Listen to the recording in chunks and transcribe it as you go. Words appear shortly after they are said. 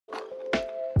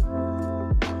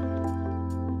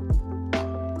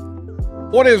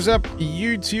What is up,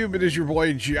 YouTube? It is your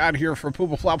boy Jad here from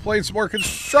Poopa Flop playing some more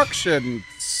Construction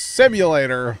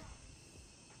Simulator.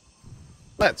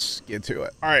 Let's get to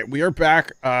it. All right, we are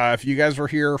back. If you guys were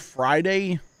here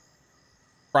Friday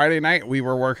night, we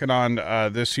were working on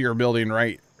this here building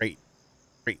right.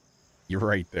 You're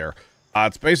right there.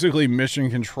 It's basically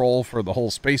mission control for the whole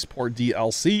Spaceport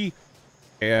DLC.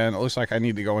 And it looks like I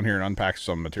need to go in here and unpack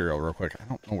some material real quick. I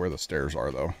don't know where the stairs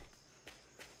are, though.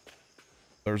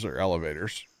 Those are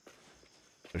elevators.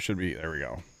 There should be. There we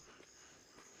go.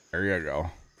 There you go.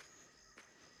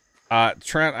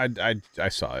 Trent, I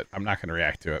saw it. I'm not going to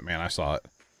react to it, man. I saw it.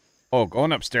 Oh,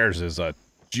 going upstairs is a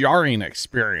jarring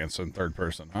experience in third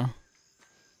person, huh?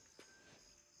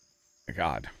 My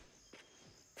God.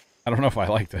 I don't know if I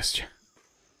like this.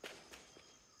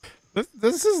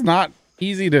 This is not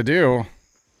easy to do.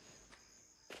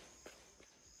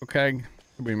 Okay.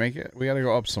 Can we make it? We got to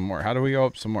go up some more. How do we go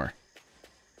up some more?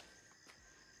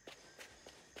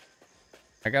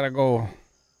 I gotta go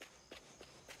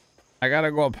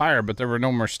up higher, but there were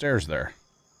no more stairs there.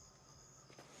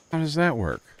 How does that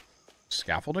work?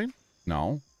 Scaffolding?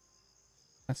 No.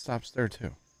 That stops there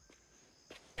too.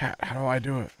 Cat, how do I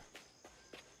do it?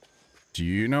 Do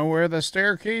you know where the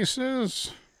staircase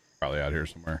is? Probably out here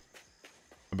somewhere.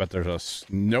 I bet there's a...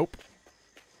 Nope.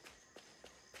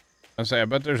 I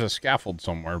bet there's a scaffold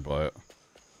somewhere, but...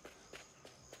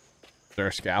 Is there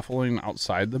a scaffolding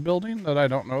outside the building that I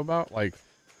don't know about? Like...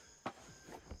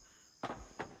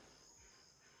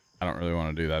 I don't really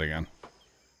want to do that again.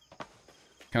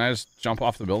 Can I just jump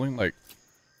off the building? Like,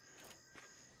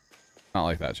 not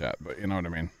like that, chat, but you know what I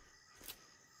mean.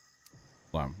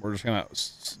 Hold on. We're just going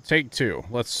to take two.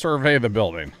 Let's survey the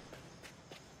building.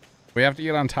 We have to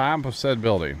get on top of said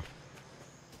building.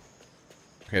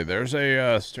 Okay, there's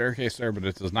a staircase there, but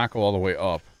it does not go all the way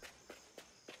up.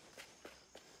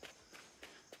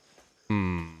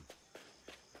 And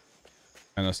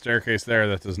a staircase there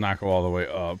that does not go all the way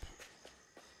up.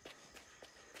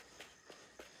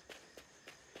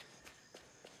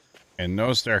 And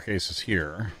no staircases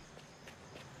here.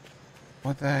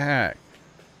 What the heck?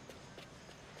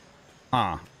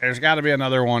 Huh. There's got to be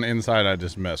another one inside I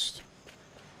just missed.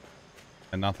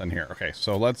 And nothing here. Okay,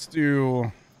 so let's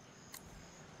do...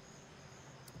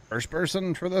 first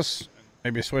person for this.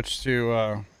 Maybe switch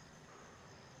to,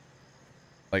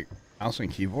 like, mouse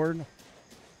and keyboard.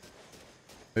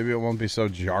 Maybe it won't be so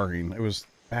jarring. It was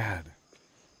bad.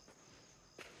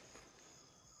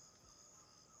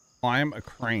 Climb a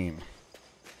crane.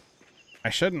 I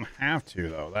shouldn't have to,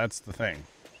 though. That's the thing.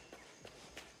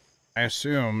 I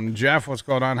assume. Jeff, what's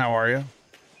going on? How are you?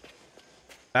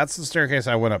 That's the staircase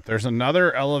I went up. There's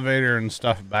another elevator and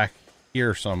stuff back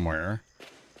here somewhere.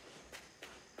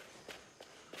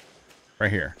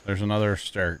 Right here. There's another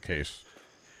staircase.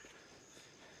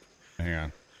 Hang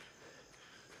on.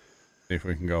 See if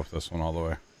we can go up this one all the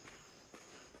way.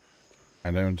 I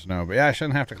don't know. But yeah, I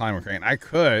shouldn't have to climb a crane. I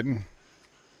could.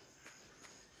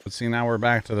 But see, now we're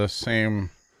back to the same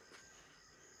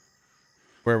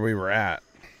where we were at.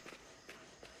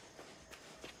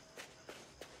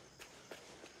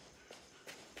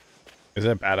 Is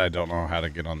it bad I don't know how to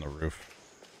get on the roof?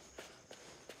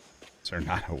 Is there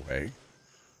not a way?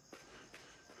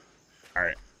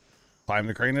 Alright. Climb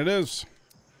the crane it is.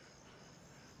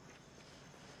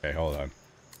 Okay, hold on.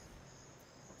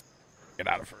 Get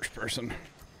out of first person.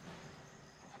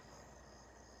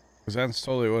 Because that's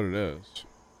totally what it is.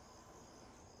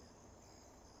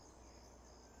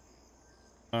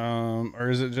 Or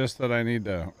is it just that I need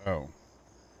to... Oh.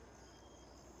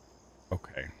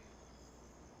 Okay.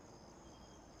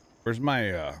 Where's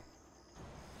my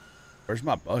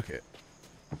bucket?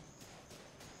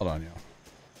 Hold on, y'all.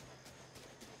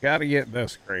 Gotta get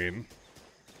this crane.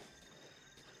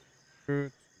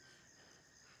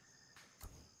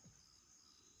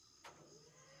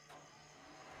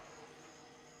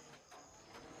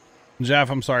 Jeff,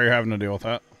 I'm sorry you're having to deal with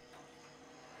that.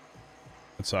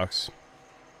 It sucks.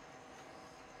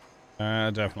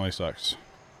 Definitely sucks.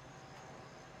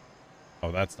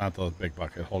 Oh, that's not the big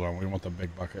bucket. Hold on, we want the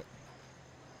big bucket.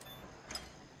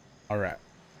 Alright.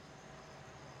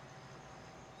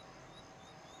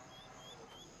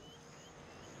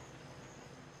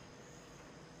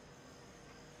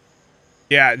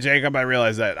 Yeah, Jacob, I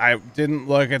realized that. I didn't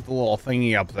look at the little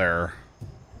thingy up there.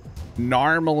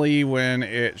 Normally, when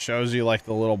it shows you, like,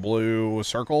 the little blue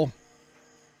circle...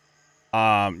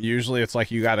 usually it's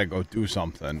like you gotta go do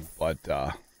something, but,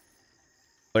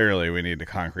 clearly we need to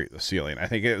concrete the ceiling. I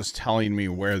think it was telling me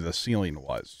where the ceiling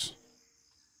was.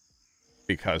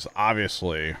 Because,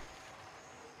 obviously,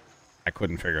 I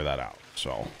couldn't figure that out,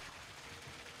 so.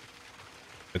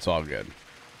 It's all good.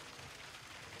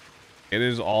 It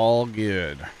is all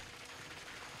good.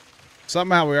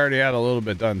 Somehow we already had a little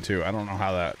bit done too. I don't know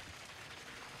how that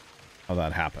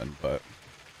happened, but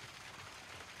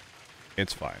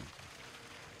it's fine.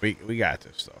 We got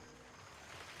this stuff.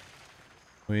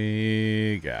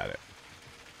 We got it.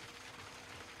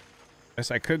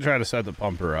 Guess I could try to set the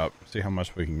pumper up, see how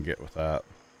much we can get with that.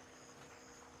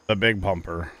 The big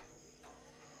pumper.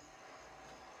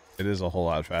 It is a whole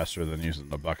lot faster than using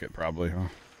the bucket, probably, huh?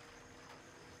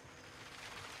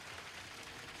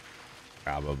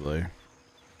 Probably.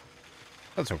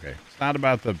 That's okay. It's not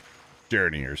about the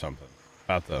journey or something.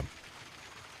 About the...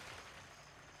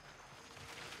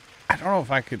 I don't know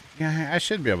if I could... Yeah, I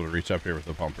should be able to reach up here with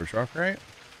the pumper truck, right?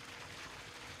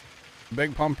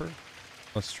 Big pumper?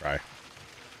 Let's try.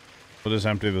 We'll just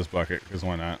empty this bucket, because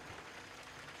why not?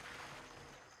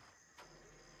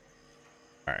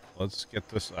 Alright, let's get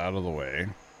this out of the way.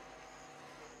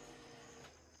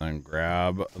 Then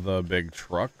grab the big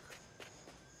truck.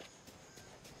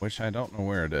 Which I don't know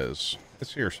where it is.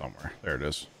 It's here somewhere. There it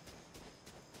is.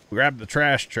 Grab the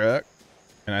trash truck.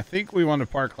 And I think we want to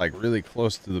park like really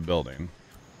close to the building.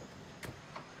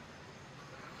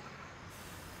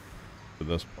 To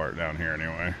this part down here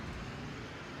anyway.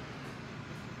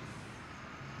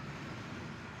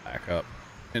 Back up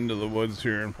into the woods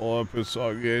here and pull up. It's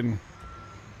all good.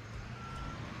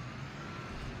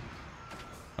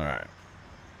 Alright.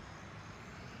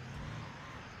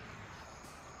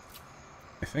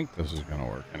 I think this is going to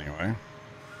work anyway.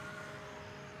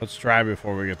 Let's try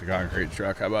before we get the concrete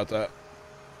truck. How about that?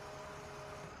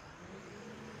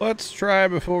 Let's try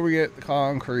before we get the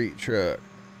concrete truck.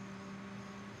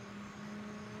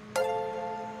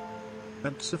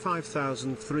 That's a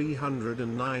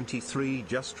 5,393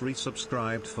 just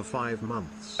resubscribed for 5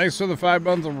 months. Thanks for the 5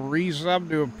 months of resub.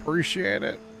 Do appreciate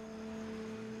it.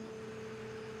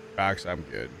 Box, I'm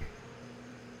good.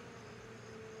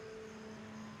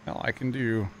 Well, I can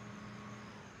do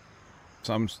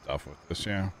some stuff with this,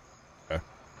 yeah. Okay.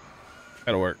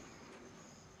 That'll work.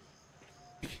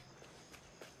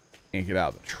 Can't get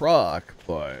out of the truck,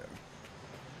 but...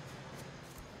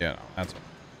 Yeah, no,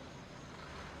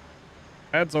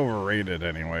 that's overrated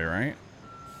anyway, right?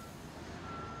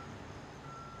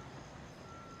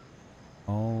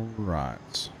 All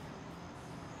right.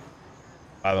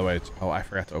 By the way, oh, I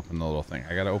forgot to open the little thing.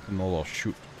 I gotta open the little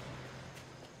chute.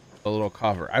 The little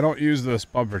cover. I don't use this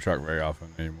bumper truck very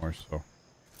often anymore, so.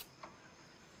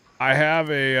 I have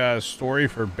a story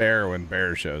for Bear when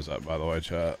Bear shows up, by the way,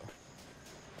 chat.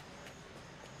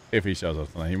 If he shows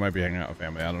up tonight. He might be hanging out with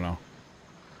family. I don't know.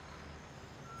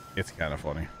 It's kind of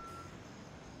funny.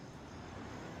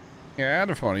 Yeah,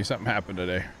 kind of funny. Something happened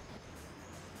today.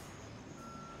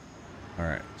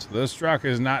 Alright, so this truck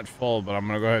is not full, but I'm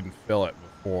going to go ahead and fill it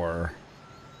before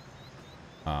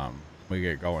we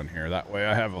get going here. That way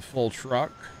I have a full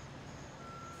truck.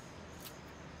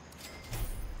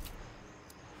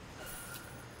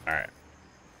 Alright.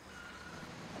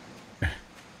 It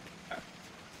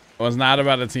was not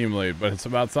about a team lead, but it's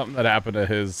about something that happened to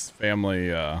his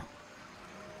family. I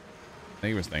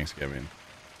think it was Thanksgiving.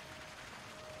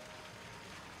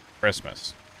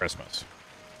 Christmas.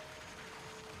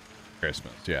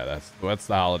 Yeah, that's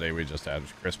the holiday we just had,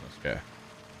 was Christmas. Yeah.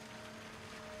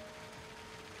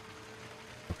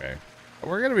 Okay. But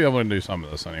we're gonna be able to do some of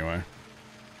this anyway.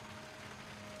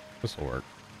 This will work.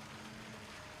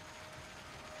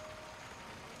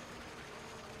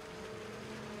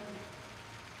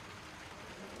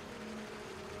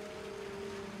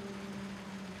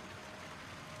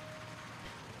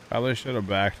 Probably should have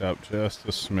backed up just a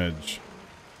smidge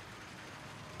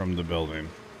from the building.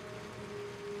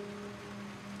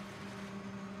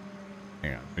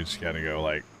 Hang on, we just gotta go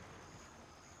like...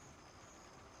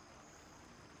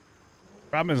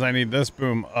 Problem is I need this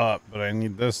boom up, but I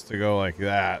need this to go like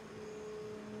that.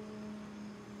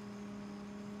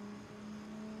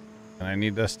 And I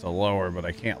need this to lower, but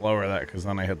I can't lower that because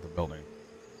then I hit the building.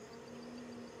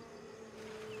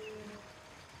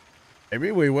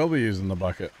 Maybe we will be using the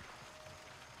bucket.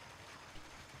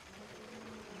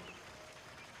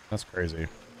 That's crazy.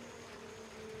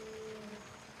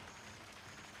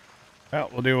 Well,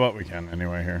 we'll do what we can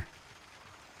anyway here.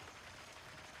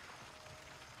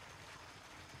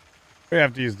 We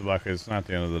have to use the bucket. It's not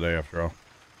the end of the day after all.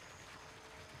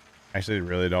 Actually,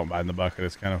 really don't mind the bucket.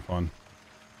 It's kind of fun.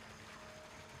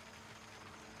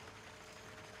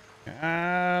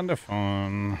 Kind of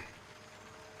fun.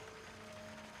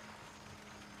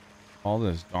 All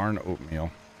this darn oatmeal.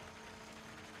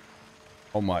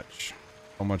 So much.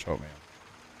 So much oatmeal.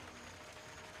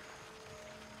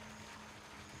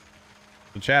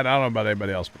 So Chad, I don't know about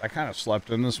anybody else, but I kind of slept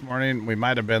in this morning. We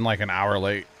might have been like an hour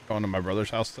late going to my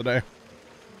brother's house today.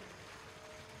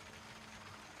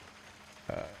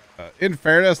 In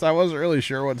fairness, I wasn't really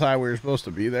sure what time we were supposed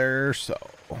to be there, so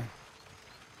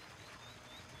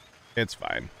it's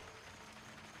fine.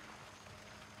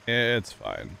 It's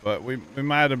fine, but we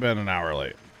might have been an hour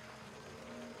late.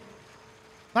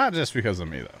 Not just because of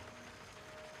me, though.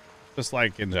 Just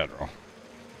like in general.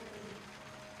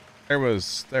 There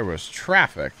was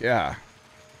traffic, yeah.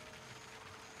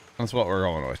 That's what we're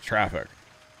going with, traffic.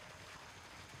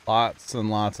 Lots and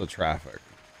lots of traffic.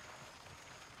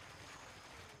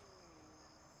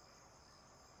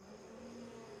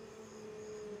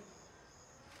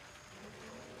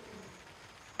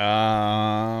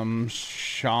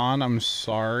 Sean, I'm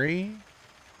sorry.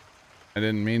 I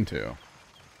didn't mean to.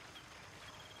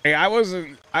 Hey, I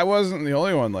wasn't the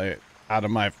only one late out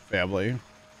of my family.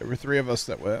 There were 3 of us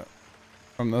that went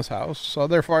from this house, so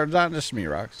therefore it's not just me,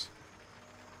 Rox.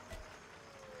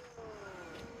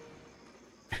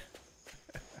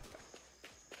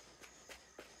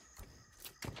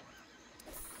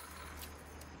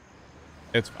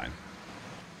 It's fine.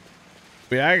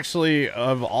 We actually,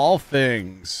 of all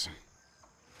things,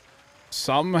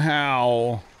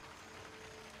 somehow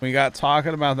we got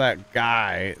talking about that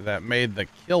guy that made the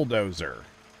killdozer.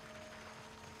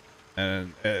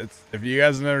 And it's, if you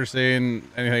guys have never seen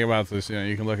anything about this, you know,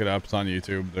 you can look it up. It's on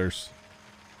YouTube. There's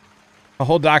a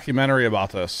whole documentary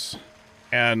about this.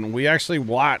 And we actually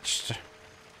watched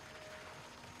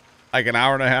like an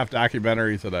hour-and-a-half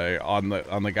documentary today on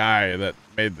the guy that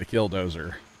made the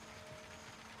killdozer.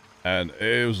 And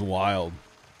it was wild.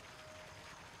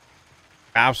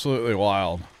 Absolutely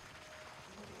wild.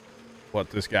 What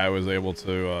this guy was able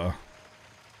to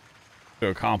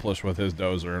accomplish with his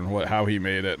dozer and how he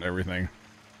made it and everything.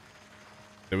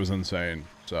 It was insane.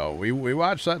 So we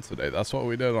watched that today. That's what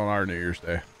we did on our New Year's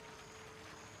Day.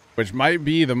 Which might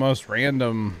be the most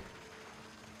random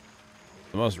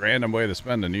way to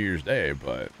spend a New Year's Day,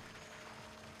 but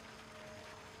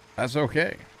that's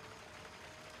okay.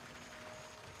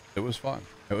 It was fun.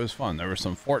 It was fun. There was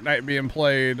some Fortnite being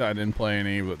played. I didn't play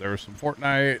any, but there was some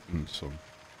Fortnite and some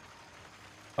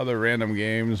other random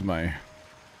games. My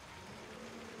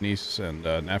niece and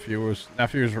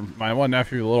my one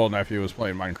nephew, little nephew, was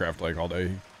playing Minecraft like all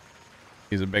day.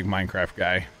 He's a big Minecraft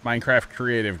guy, Minecraft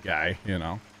creative guy, you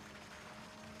know.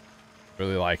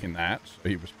 Really liking that, so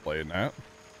he was playing that.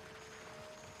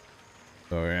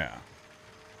 So yeah,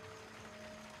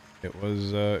 it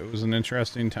was an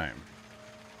interesting time.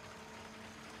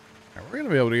 Now, we're gonna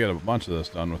be able to get a bunch of this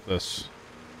done with this,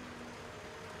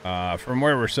 from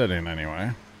where we're sitting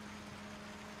anyway.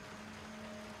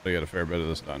 We get a fair bit of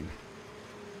this done.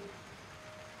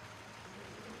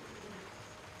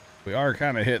 We are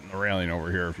kind of hitting the railing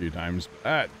over here a few times,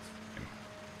 but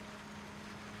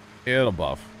it'll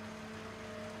buff.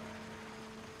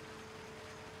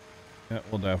 It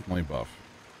will definitely buff.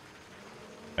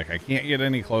 Like, I can't get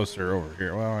any closer over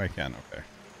here. Well, I can. Okay.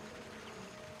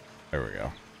 There we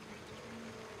go.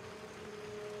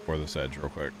 For this edge real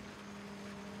quick.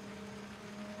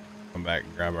 Come back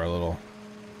and grab our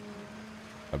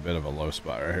a bit of a low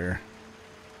spot right here.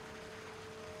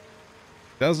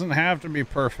 Doesn't have to be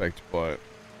perfect, but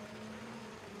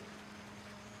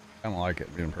I don't like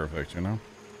it being perfect, you know?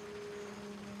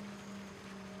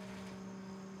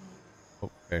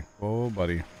 Okay. Whoa,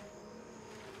 buddy.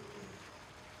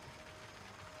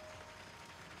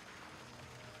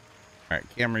 Alright,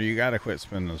 camera, you gotta quit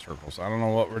spinning in circles. I don't know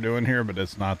what we're doing here, but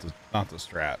it's not the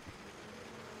strat.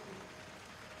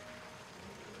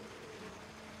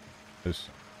 Just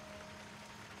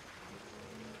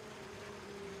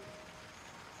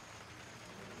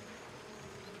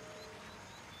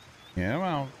yeah,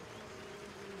 well,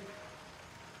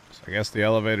 so I guess the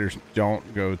elevators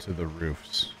don't go to the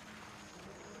roofs.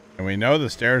 And we know the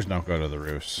stairs don't go to the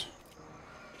roofs.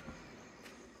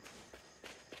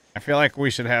 I feel like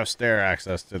we should have stair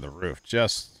access to the roof.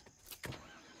 That's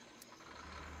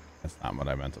not what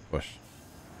I meant to push.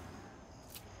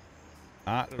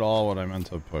 Not at all what I meant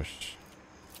to push.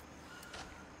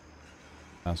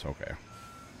 That's okay.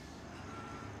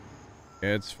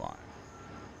 It's fine.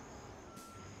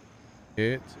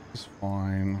 It is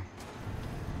fine.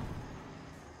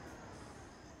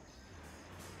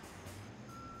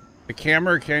 The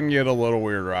camera can get a little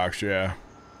weird, Rox, yeah.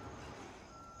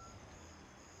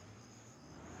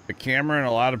 The camera, and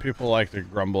a lot of people like to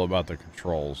grumble about the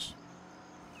controls.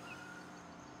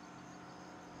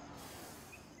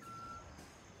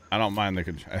 I don't mind the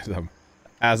controls.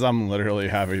 As I'm literally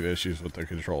having issues with the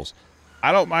controls.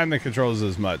 I don't mind the controls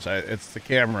as much. It's the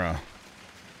camera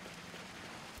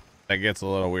that gets a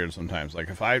little weird sometimes. Like,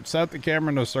 if I set the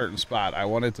camera in a certain spot, I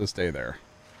want it to stay there.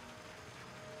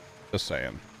 Just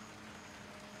saying.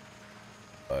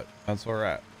 But that's where we're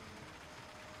at.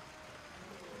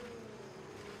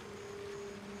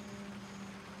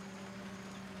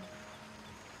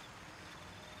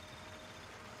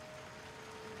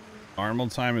 Normal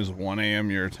time is 1 a.m.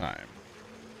 your time.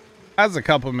 I was a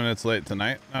couple minutes late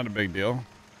tonight. Not a big deal.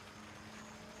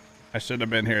 I should have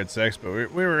been here at 6, but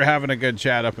we were having a good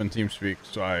chat up in TeamSpeak,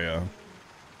 so I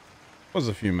was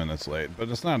a few minutes late, but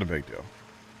it's not a big deal.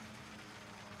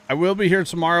 I will be here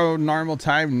tomorrow, normal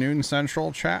time, noon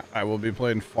central, chat. I will be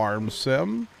playing Farm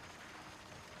Sim.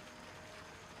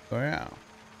 So yeah.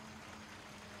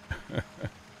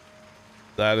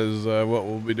 That is what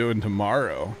we'll be doing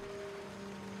tomorrow.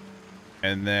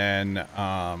 And then,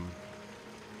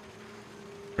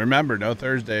 remember, no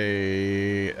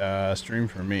Thursday stream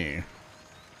for me.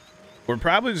 We're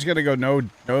probably just gonna go no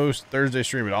Thursday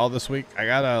stream at all this week. I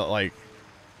gotta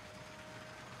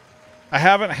I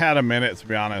haven't had a minute, to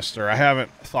be honest, or I haven't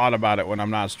thought about it when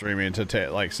I'm not streaming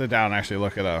to sit down and actually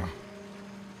look at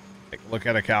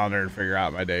a calendar and figure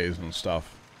out my days and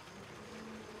stuff.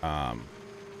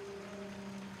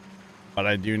 But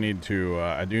I do need to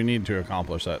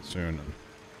accomplish that soon and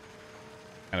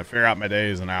kind of figure out my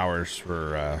days and hours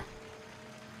for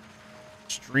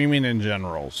streaming in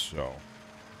general. So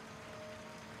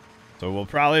we'll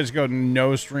probably just go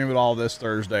no stream at all this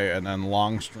Thursday, and then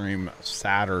long stream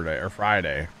Saturday or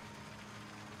Friday,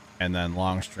 and then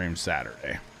long stream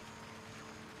Saturday.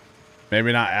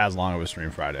 Maybe not as long of a stream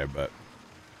Friday, but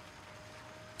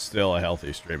still a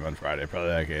healthy stream on Friday, probably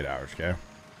like 8 hours. Okay.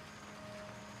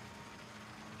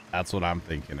 That's what I'm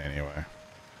thinking anyway.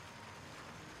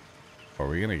 Are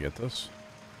we gonna get this?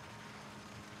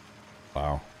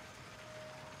 Wow.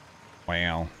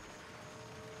 Wow.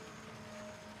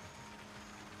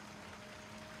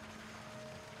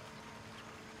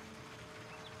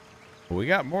 We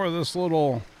got more of this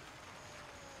little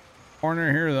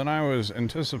corner here than I was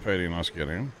anticipating us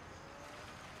getting.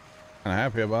 Kinda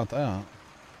happy about that.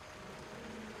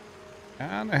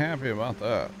 Kinda happy about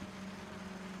that.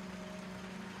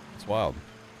 It's wild.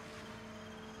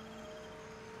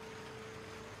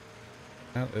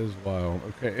 That is wild.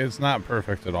 Okay, it's not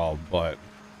perfect at all, but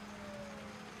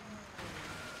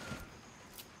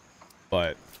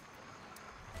fine.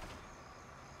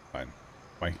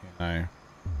 Why can't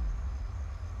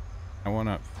I want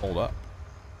to fold up.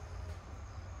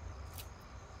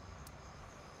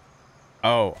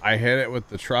 Oh, I hit it with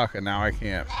the truck and now I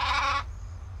can't.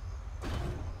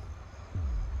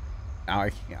 Now I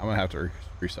can't. I'm gonna have to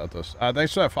reset this.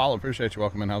 Thanks for that follow. Appreciate you.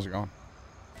 Welcome in. How's it going?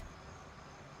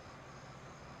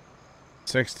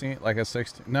 16, like a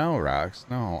 16. No, Rox.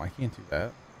 No, I can't do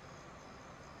that.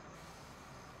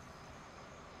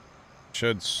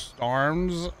 Should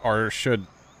Storms or should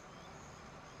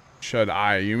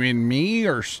I? You mean me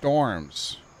or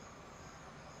Storms?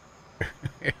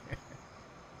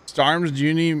 Storms, do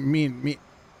you need me?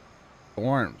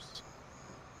 Storms.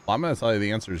 Well, I'm gonna tell you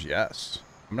the answer is yes.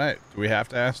 Do we have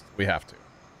to ask? We have to.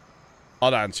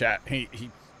 Hold on, chat. He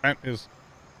spent his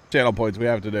channel points. We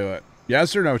have to do it.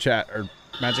 Yes or no, chat? Or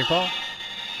Magic Paul?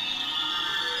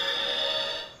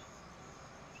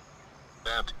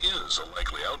 That is a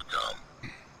likely outcome.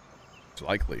 It's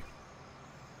likely.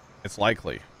 It's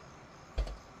likely.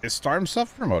 Is Storm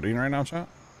self-promoting right now, chat?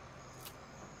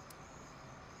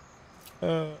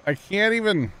 I can't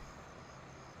even...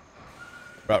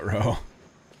 Rut row.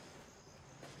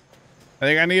 I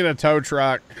think I need a tow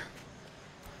truck.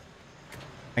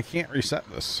 I can't reset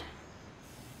this.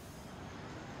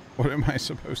 What am I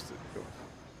supposed to do?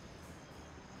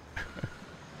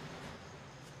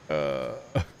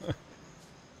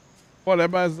 What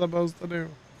am I supposed to do?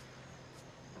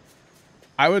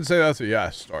 I would say that's a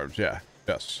yes, Storms. Yeah.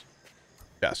 Yes.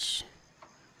 Yes.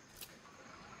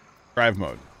 Drive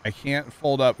mode. I can't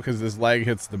fold up because this leg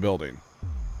hits the building.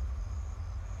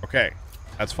 Okay.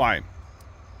 That's fine.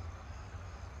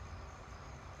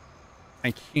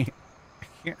 I can't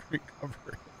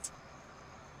recover it.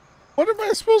 What am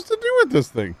I supposed to do with this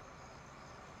thing?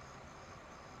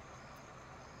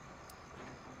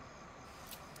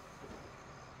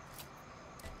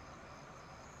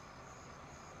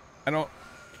 I don't...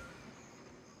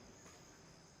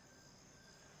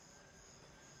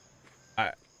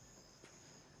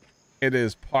 It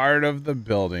is part of the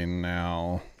building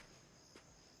now.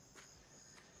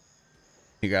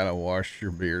 You gotta wash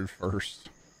your beard first.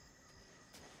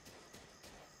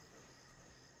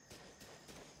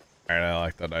 Alright, I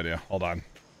like that idea. Hold on.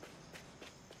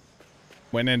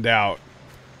 When in doubt,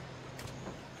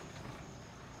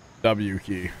 W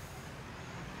key.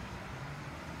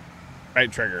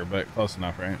 Right trigger, but close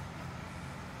enough, right?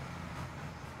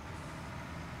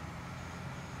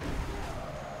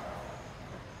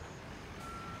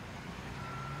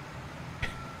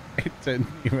 Didn't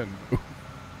even move.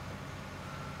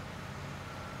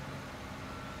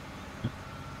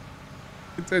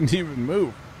 It didn't even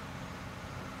move.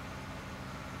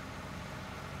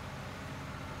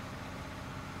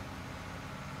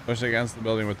 Push against the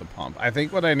building with the pump. I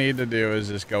think what I need to do is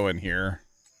just go in here.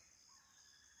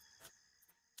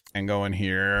 And go in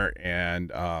here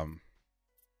and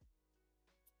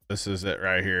this is it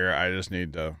right here. I just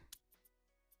need to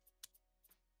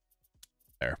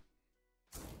there.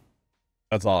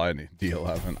 That's all I need.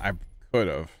 D11. I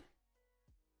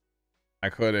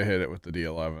could have hit it with the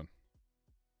D11.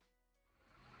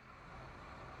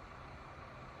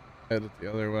 Hit it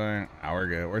the other way. Now we're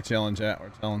good. We're chilling, chat.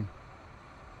 We're chilling.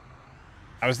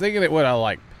 I was thinking it would have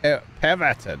like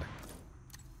pivoted.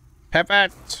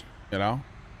 Pivot, you know?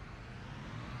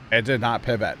 It did not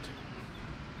pivot.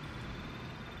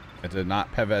 It did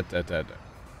not pivot. It did.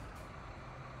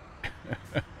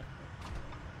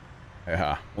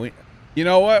 Yeah. You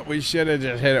know what? We should have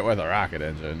just hit it with a rocket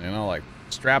engine. You know, like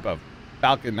strap a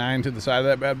Falcon 9 to the side of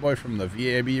that bad boy from the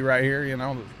VAB right here. You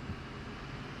know,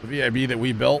 the VAB that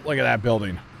we built. Look at that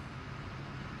building.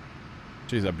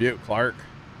 She's a beaut, Clark.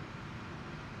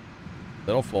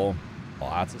 Little full.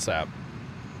 Lots of sap.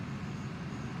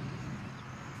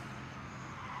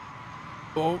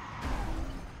 Oh.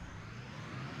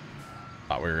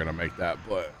 Thought we were gonna make that,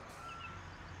 but.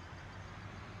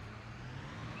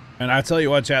 And I tell you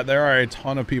what, chat, there are a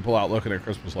ton of people out looking at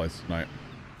Christmas lights tonight.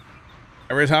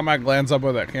 Every time I glance up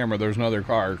with that camera, there's another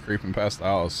car creeping past the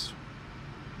house.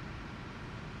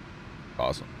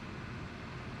 Awesome.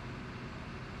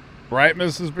 Right,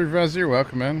 Mrs. Professor?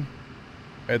 Welcome in.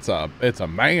 It's a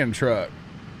man truck.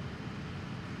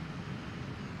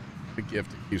 The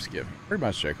gift that keeps giving. Pretty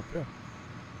much, Jacob, yeah.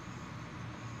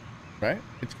 Right?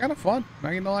 It's kind of fun,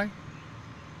 not gonna lie.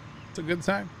 It's a good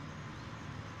time.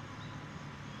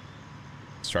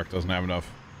 This truck doesn't have enough.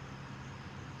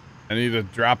 I need to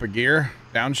drop a gear.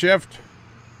 Downshift.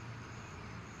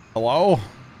 Hello?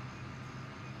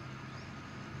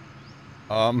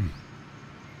 Alright,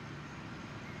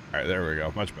 there we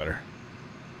go. Much better.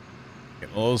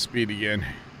 Getting a little speed again.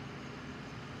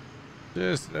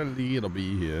 Just a little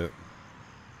bit.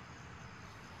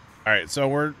 Alright, so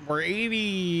we're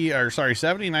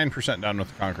 79% done with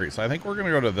the concrete. So I think we're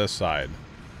gonna go to this side.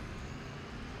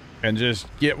 And just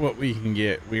get what we can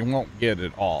get. We won't get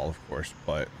it all, of course,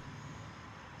 but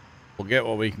we'll get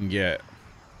what we can get.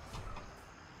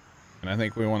 And I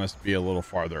think we want us to be a little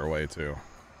farther away too.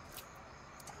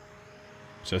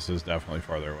 This is definitely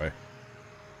farther away.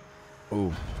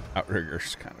 Ooh,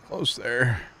 outrigger's kind of close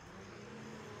there.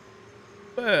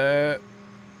 But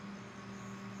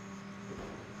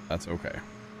that's okay.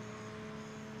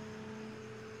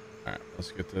 Alright,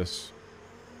 let's get this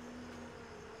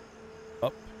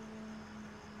up.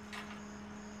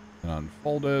 And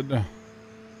unfolded. And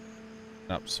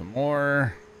up some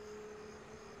more.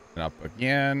 And up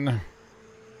again.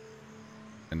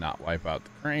 And not wipe out the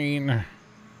crane.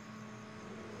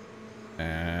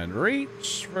 And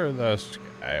reach for the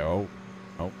sky. Oh,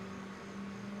 nope.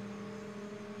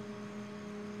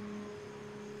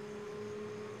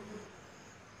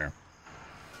 Here.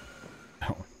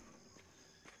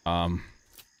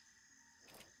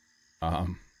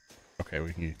 Okay,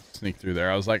 we can sneak through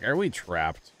there. I was like, are we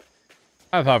trapped?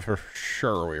 I thought for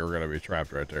sure we were going to be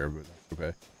trapped right there, but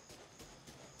okay.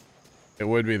 It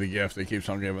would be the gift that keeps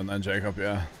on giving then, Jacob,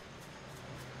 yeah.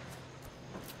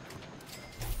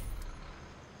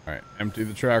 Alright, empty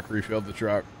the truck, refill the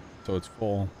truck so it's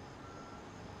full.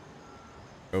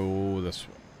 Go this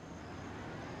way.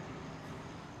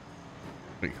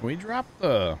 Wait, can we drop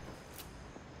the...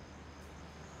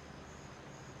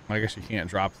 I guess you can't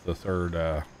drop the third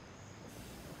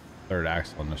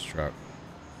axle on this truck.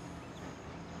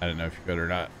 I didn't know if you could or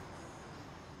not.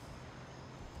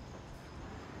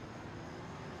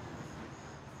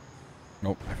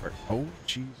 Nope. Oh,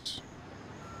 jeez.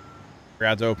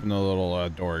 Forgot to open the little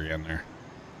door again there.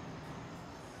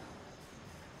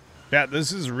 Yeah,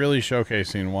 this is really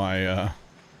showcasing why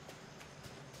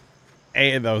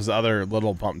those other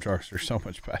little pump trucks are so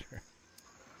much better.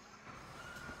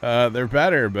 They're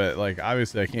better, but like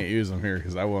obviously I can't use them here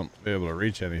because I won't be able to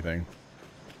reach anything.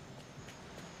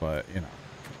 But you know,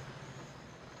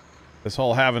 this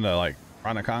whole having to like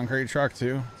run a concrete truck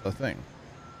too, it's a thing.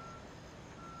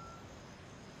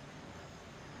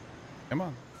 Come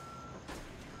on.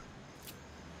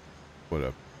 Would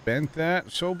have bent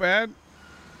that so bad.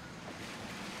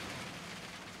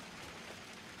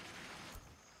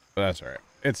 But that's alright.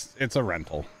 It's a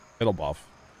rental. It'll buff.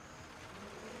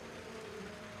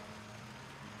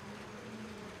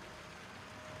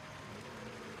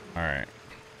 Alright.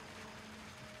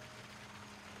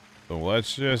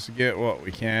 let's just get what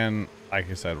we can. Like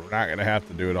I said, we're not going to have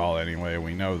to do it all anyway.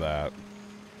 We know that.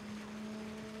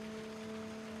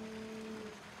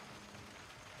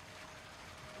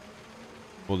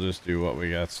 We'll just do what we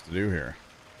got to do here.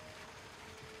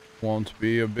 Won't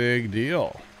be a big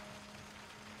deal.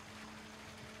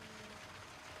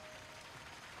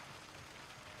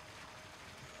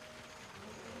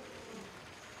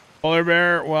 Polar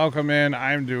Bear, welcome in.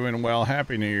 I'm doing well.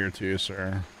 Happy New Year to you,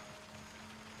 sir.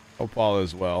 Hope all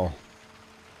is well.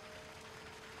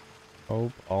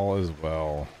 Hope all is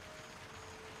well.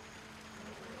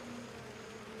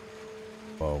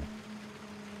 Whoa.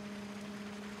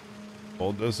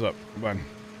 Hold this up. Come on.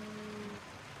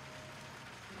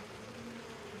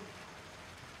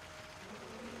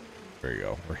 There you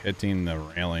go. We're hitting the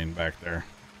railing back there.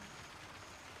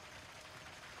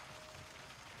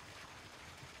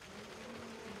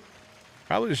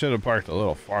 Probably should have parked a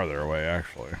little farther away,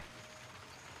 actually.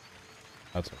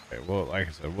 That's okay. Well, like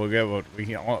I said, we'll get what we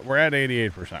can. We're at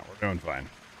 88%. We're doing fine.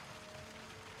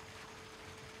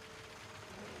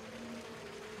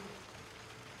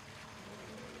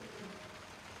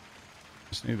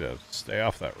 Just need to stay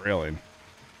off that railing.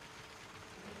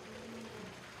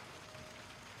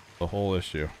 The whole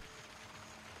issue.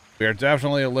 We are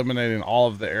definitely eliminating all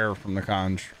of the air from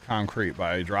the concrete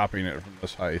by dropping it from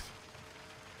this height.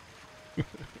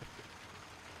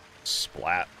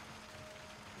 Splat.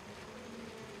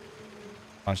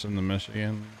 Watching the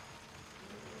Michigan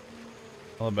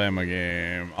Alabama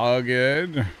game. All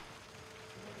good.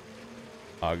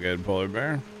 All good, Polar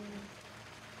Bear.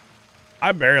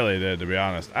 I barely did, to be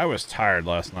honest. I was tired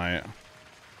last night.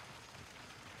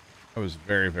 I was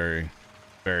very, very,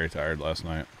 very tired last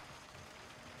night.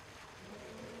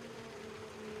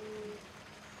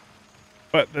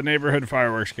 But the neighborhood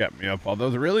fireworks kept me up. Although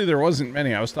really there wasn't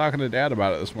many. I was talking to Dad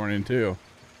about it this morning too.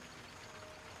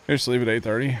 Just leave at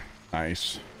 8:30.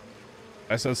 Nice.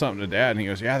 I said something to Dad and he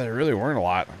goes, "Yeah, there really weren't a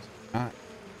lot." I was like, "Not."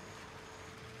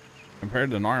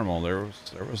 Compared to normal, there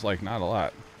was like not a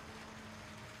lot.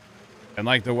 And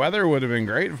like the weather would have been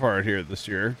great for it here this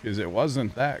year because it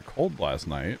wasn't that cold last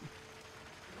night.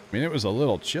 I mean, it was a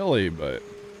little chilly, but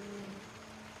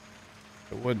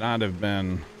it would not have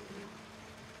been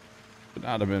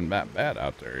that bad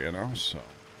out there, you know. So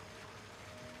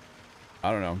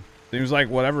I don't know. Seems like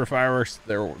whatever fireworks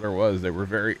there was, they were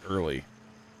very early,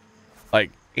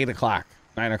 like 8 o'clock,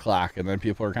 9 o'clock, and then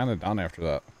people are kind of done after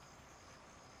that.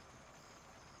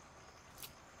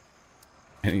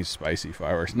 Any spicy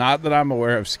fireworks? Not that I'm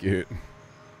aware of, Scoot.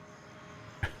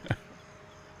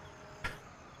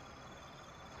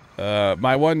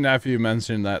 My one nephew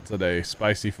mentioned that today,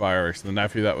 spicy fireworks. The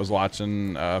nephew that was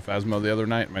watching Phasmo the other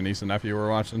night, my niece and nephew were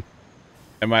watching.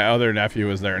 And my other nephew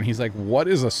was there, and he's like, "What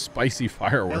is a spicy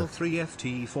firework?"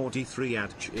 L3FT43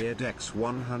 at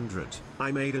CheerDex100. I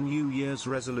made a New Year's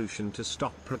resolution to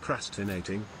stop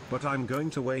procrastinating, but I'm going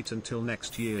to wait until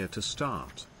next year to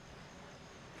start.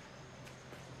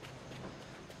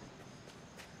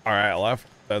 All right, left.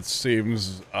 That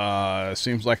seems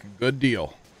like a good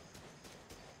deal.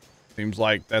 Seems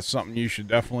like that's something you should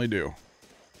definitely do.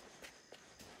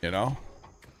 You know?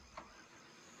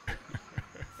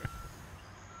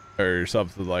 Or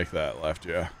something like that left,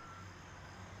 yeah.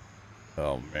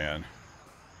 Oh, man.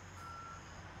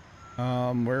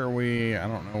 Where are we? I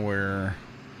don't know where.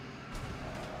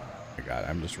 Oh my God,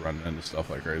 I'm just running into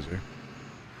stuff like crazy.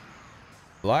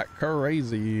 Like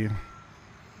crazy.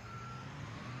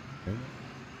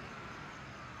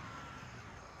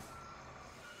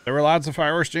 There were lots of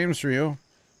fireworks, James, for you.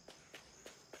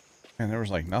 And there was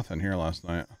like nothing here last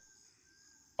night.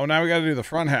 Oh, now we got to do the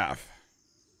front half.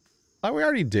 I thought we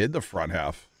already did the front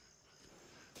half.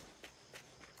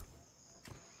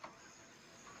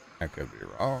 I could be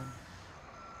wrong.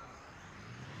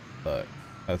 But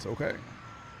that's okay.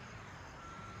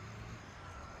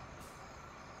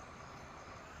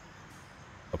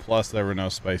 Plus, there were no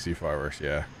spicy fireworks,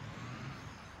 yeah.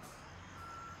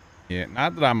 Yeah,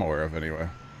 not that I'm aware of anyway.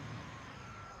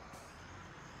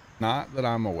 Not that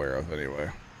I'm aware of anyway.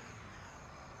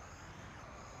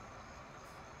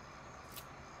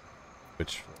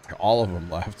 Which, all of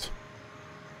them left.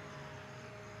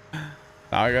 Now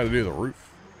I gotta do the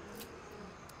roof.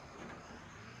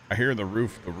 I hear the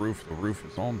roof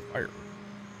is on fire.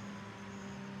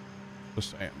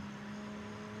 Just saying.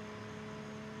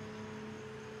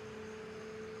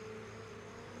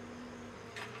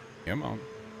 Come on.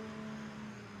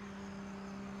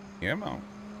 Come on.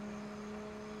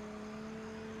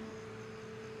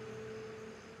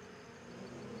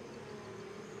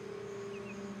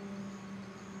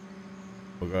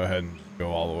 We'll go ahead and just go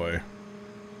all the way.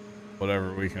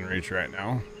 Whatever we can reach right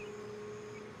now.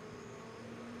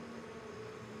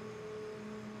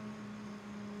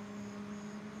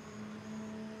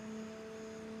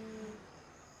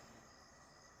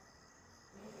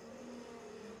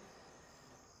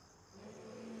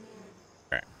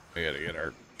 We gotta get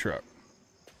our truck.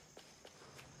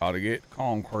 Gotta get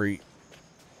concrete.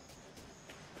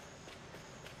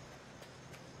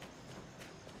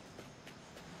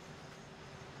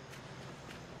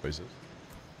 Voices.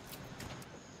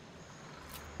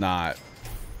 Not.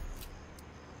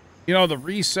 You know, the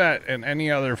reset and any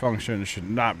other function should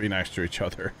not be next to each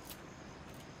other.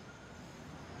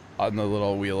 On the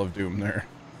little wheel of doom there.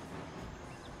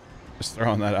 Just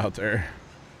throwing that out there.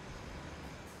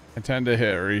 I tend to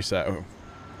hit reset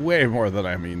way more than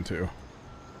I mean to.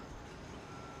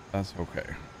 That's okay.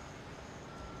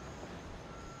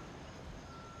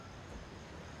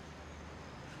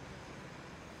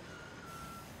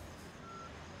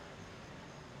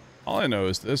 All I know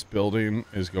is this building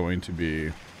is going to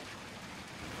be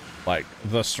like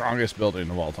the strongest building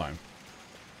of all time.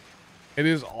 It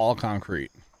is all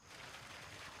concrete.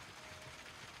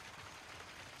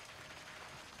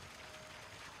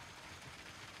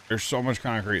 There's so much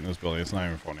concrete in this building, it's not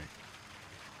even funny.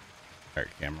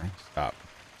 Alright, camera, stop.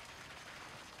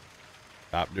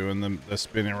 Stop doing the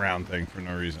spinning around thing for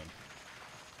no reason.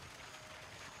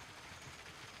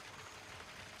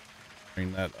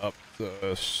 Bring that up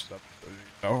the stuff,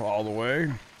 all the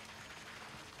way.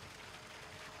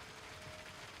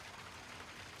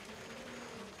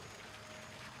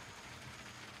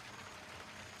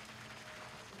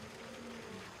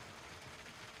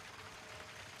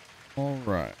 All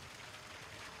right.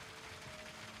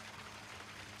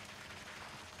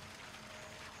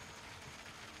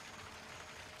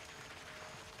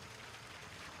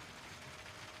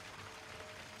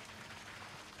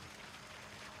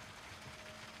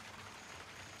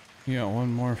 Yeah,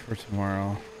 one more for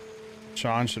tomorrow.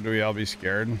 Sean, should we all be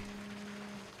scared?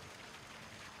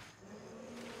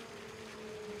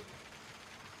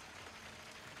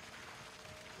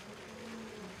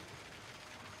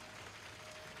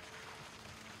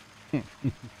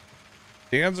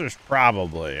 The answer's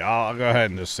probably. I'll go ahead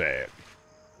and just say it.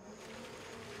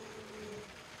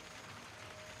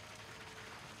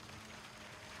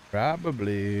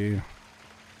 Probably.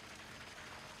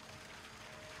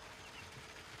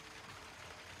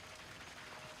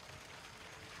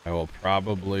 I will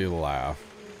probably laugh.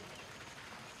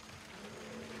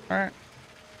 All right.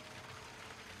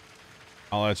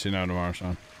 I'll let you know tomorrow,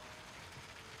 Sean.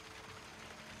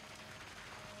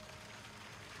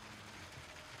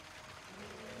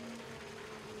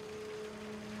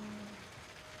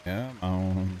 Come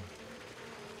on.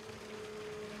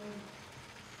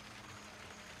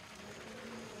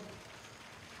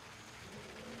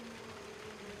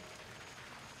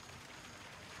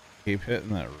 Keep hitting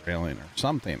that railing or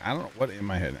something. I don't know what am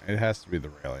I hitting. It has to be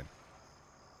the railing.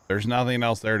 There's nothing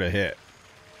else there to hit.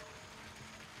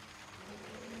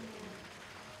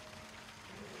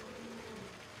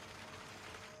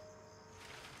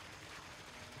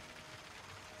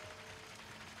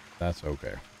 That's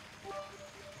okay.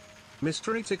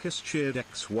 Mr. Atticus cheered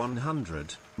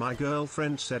X100. My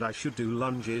girlfriend said I should do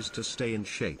lunges to stay in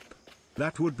shape.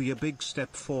 That would be a big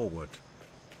step forward.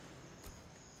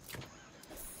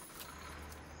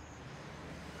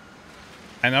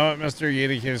 I know what Mr.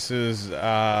 Yeticus's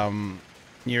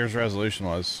New Year's resolution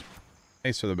was.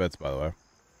 Thanks for the bits, by the way.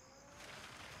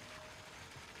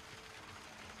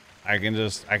 I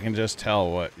can just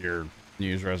tell what your New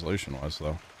Year's resolution was,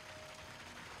 though.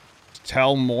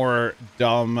 Tell more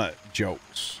dumb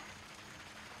jokes.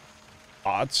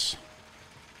 Thoughts?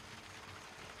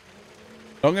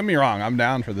 Don't get me wrong, I'm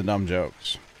down for the dumb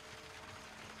jokes.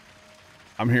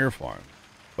 I'm here for them.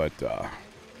 But, I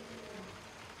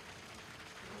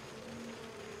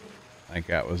think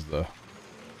that was the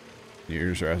New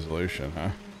Year's resolution,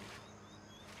 huh?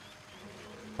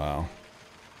 Wow.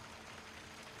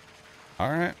 All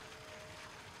right.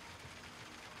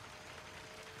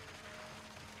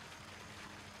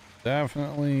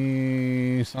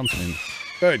 Definitely something.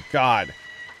 Good God.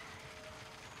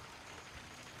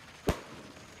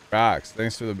 Rocks,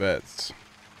 thanks for the bits.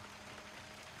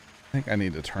 I think I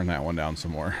need to turn that one down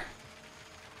some more.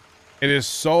 It is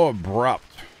so abrupt.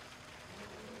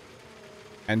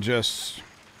 And just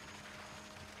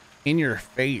in your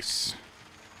face.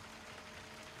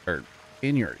 Or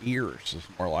in your ears is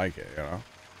more like it, you know?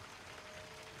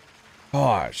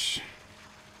 Gosh.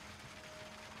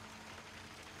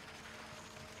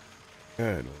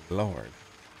 Good Lord.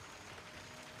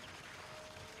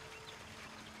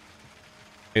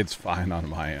 It's fine on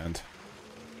my end.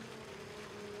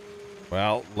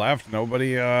 Well, left,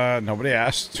 nobody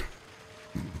asked.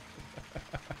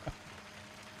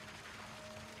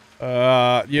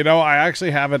 You know, I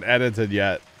actually haven't edited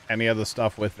yet any of the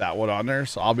stuff with that one on there,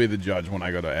 so I'll be the judge when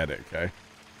I go to edit, okay?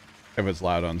 If it's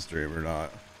loud on stream or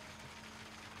not.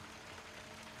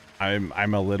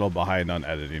 I'm a little behind on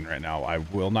editing right now. I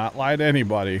will not lie to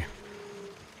anybody.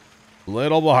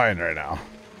 Little behind right now.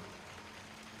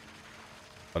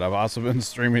 But I've also been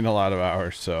streaming a lot of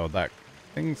hours, so that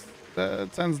tends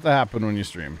to happen when you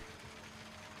stream.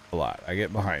 A lot. I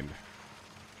get behind.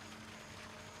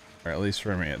 Or at least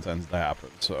for me, it tends to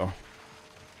happen, so.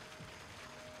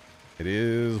 It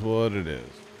is what it is.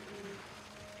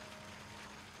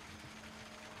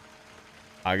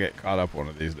 I get caught up one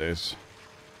of these days.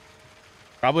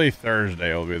 Probably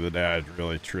Thursday will be the day I'd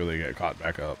really truly get caught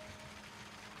back up.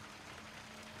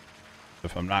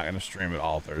 If I'm not going to stream it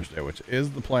all Thursday, which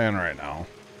is the plan right now,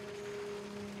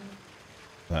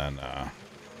 then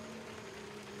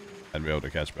I'd be able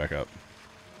to catch back up.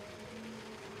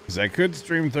 Because I could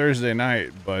stream Thursday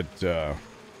night, but you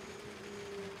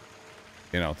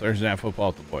know, Thursday Night Football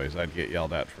with the boys, I'd get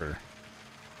yelled at for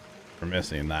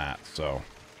missing that, so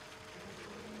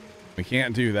we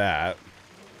can't do that.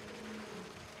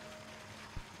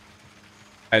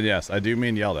 And yes, I do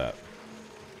mean yelled at.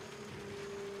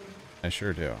 I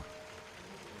sure do.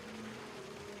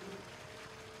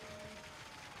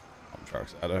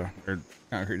 Trucks out of, or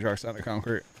concrete trucks out of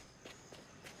concrete.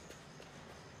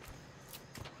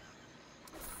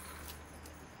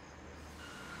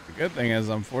 The good thing is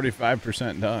I'm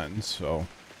 45% done, so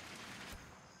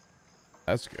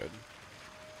that's good.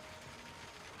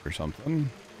 Or something.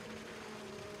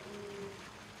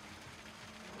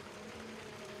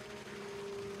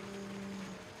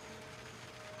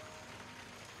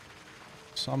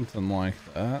 Something like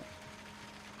that.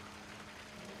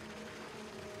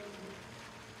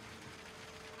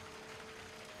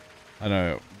 I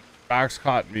know. Fox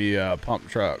caught me pump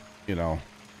truck, you know,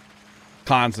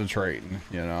 concentrating,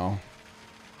 you know.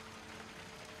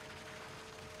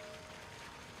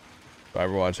 Do I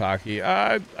ever watch hockey?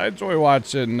 I enjoy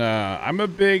watching, I'm a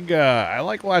big, I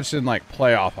like watching like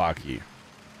playoff hockey.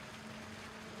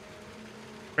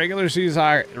 Regular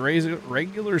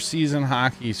season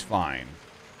hockey's fine.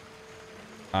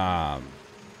 But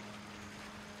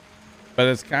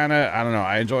it's kind of, I don't know,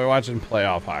 I enjoy watching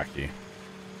playoff hockey.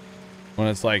 When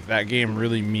it's like that game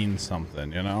really means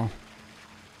something, you know?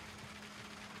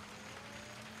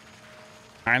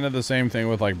 Kind of the same thing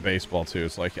with like baseball too.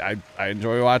 It's like I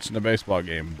enjoy watching the baseball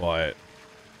game, but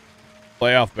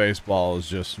playoff baseball is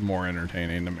just more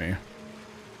entertaining to me.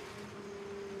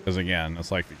 Because again,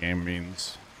 it's like the game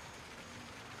means,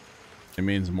 it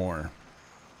means more.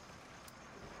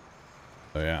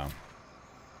 So yeah.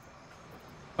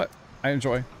 But I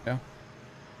enjoy, yeah.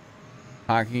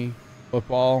 Hockey,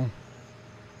 football.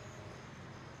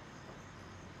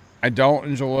 I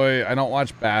don't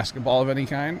watch basketball of any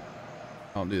kind.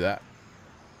 I don't do that.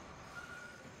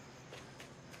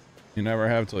 You never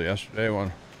have till yesterday.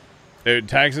 One, dude,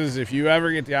 Texas, if you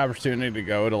ever get the opportunity to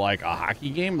go to like a hockey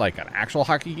game, like an actual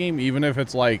hockey game, even if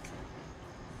it's like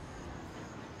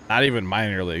not even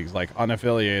minor leagues, like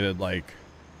unaffiliated, like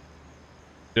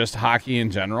just hockey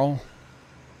in general,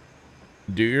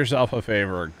 do yourself a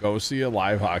favor, go see a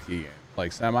live hockey game,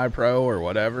 like semi-pro or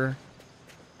whatever.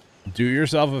 Do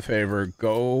yourself a favor,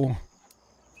 go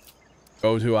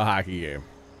to a hockey game.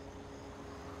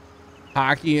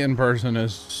 Hockey in person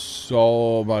is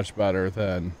so much better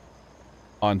than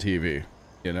on TV,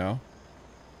 you know?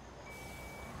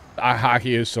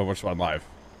 Hockey is so much fun live.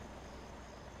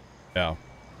 Yeah.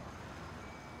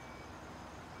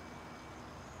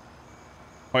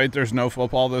 Wait, there's no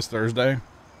football this Thursday?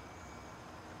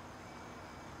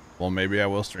 Well, maybe I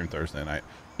will stream Thursday night.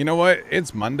 You know what?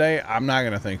 It's Monday. I'm not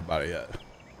going to think about it yet.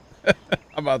 How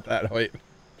about that? Wait.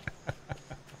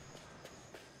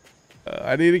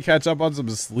 I need to catch up on some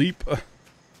sleep.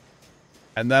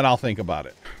 And then I'll think about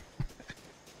it.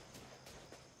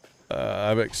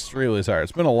 I'm extremely tired.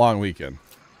 It's been a long weekend.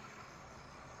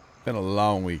 Been a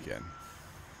long weekend.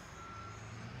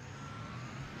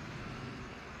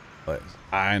 But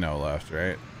I know left,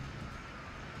 right?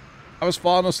 I was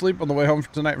falling asleep on the way home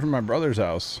tonight from my brother's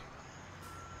house.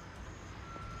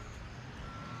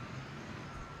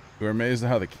 We were amazed at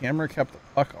how the camera kept the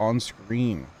fuck on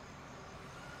screen.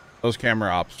 Those camera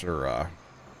ops are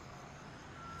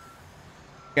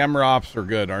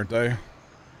good, aren't they?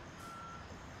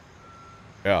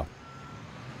 Yeah.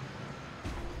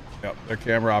 Yep, their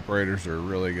camera operators are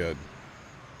really good.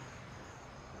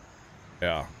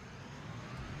 Yeah.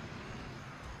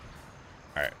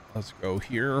 Alright, let's go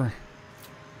here.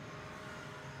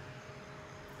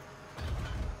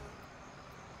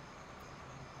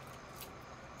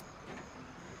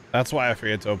 That's why I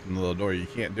forget to open the little door. You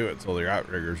can't do it till your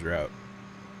outriggers are out.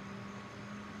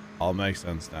 All makes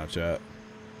sense now, chat.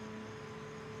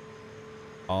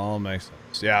 All makes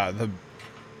sense. Yeah,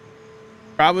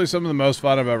 Probably some of the most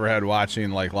fun I've ever had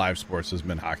watching like live sports has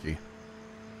been hockey.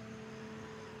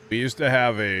 We used to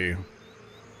have a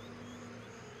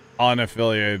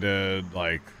unaffiliated,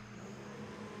 like,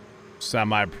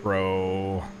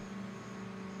 semi-pro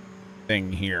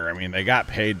thing here. I mean, they got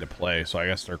paid to play, so I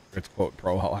guess it's quote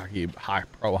pro hockey,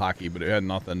 but it had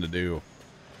nothing to do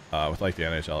with like the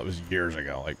NHL. It was years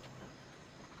ago, like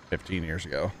 15 years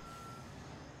ago.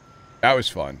 That was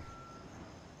fun.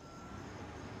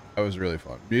 That was really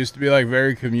fun. It used to be like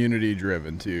very community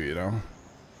driven too, you know?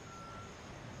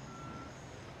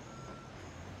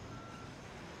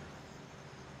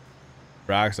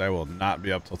 Rocks, I will not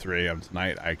be up till 3 a.m.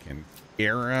 tonight. I can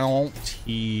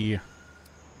guarantee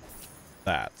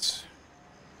that.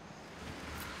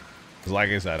 Because like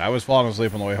I said, I was falling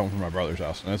asleep on the way home from my brother's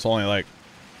house, and it's only like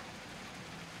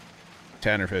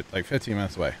 10 or 15, like 15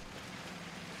 minutes away.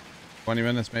 20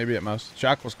 minutes maybe at most.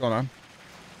 Chuck, what's going on?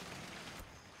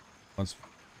 What's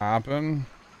popping?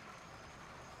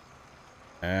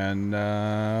 And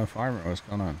Farmer, what's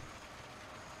going on?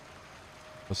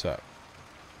 What's up?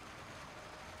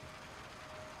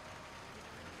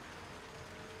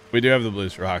 We do have the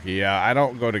Blues for hockey. Yeah, I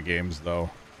don't go to games though.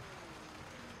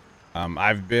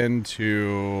 I've been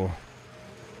to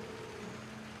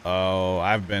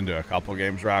a couple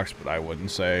games, Rocks, but I wouldn't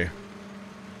say.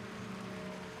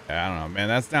 Yeah, I don't know, man.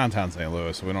 That's downtown St.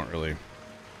 Louis, so we don't really.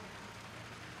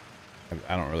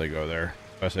 I don't really go there,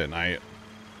 especially at night.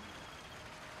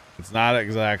 It's not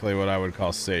exactly what I would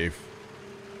call safe.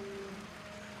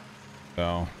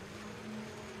 So,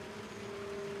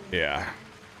 yeah.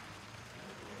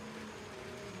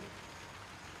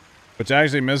 Which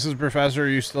actually, Mrs. Professor, are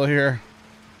you still here?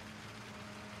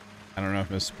 I don't know if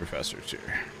Mrs. Professor's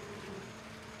here.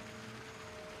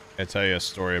 I tell you a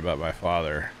story about my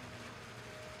father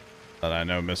that I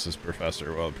know Mrs.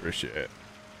 Professor will appreciate.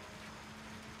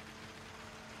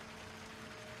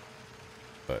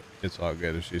 But it's all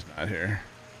good if she's not here.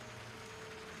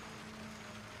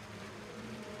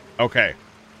 Okay.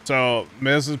 So,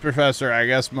 Mrs. Professor, I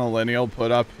guess Millennial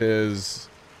put up his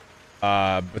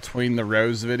Between the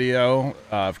Rows video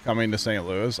of coming to St.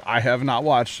 Louis. I have not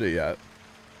watched it yet.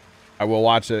 I will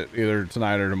watch it either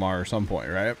tonight or tomorrow or some point,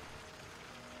 right?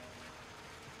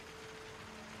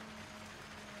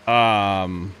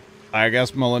 I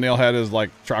guess Millennial had his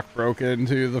like truck broke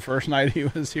into the first night he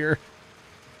was here.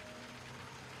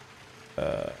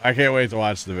 I can't wait to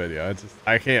watch the video.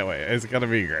 I can't wait. It's gonna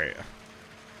be great.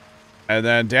 And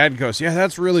then Dad goes, "Yeah,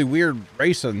 that's really weird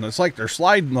racing. It's like they're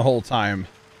sliding the whole time."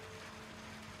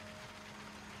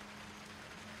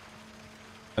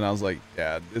 And I was like,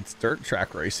 "Yeah, it's dirt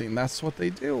track racing. That's what they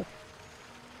do."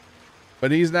 But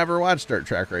he's never watched dirt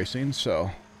track racing, so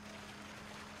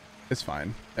it's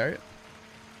fine. All right.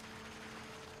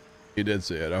 You did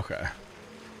see it. Okay.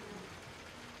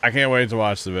 I can't wait to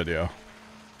watch the video.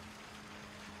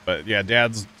 But yeah,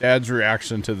 Dad's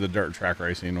reaction to the dirt track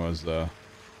racing was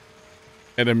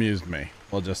it amused me.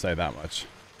 We'll just say that much.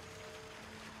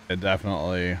 It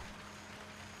definitely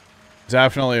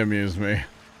amused me. I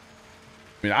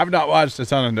mean, I've not watched a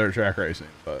ton of dirt track racing,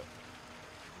 but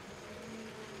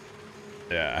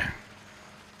yeah.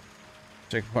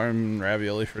 Chicken parm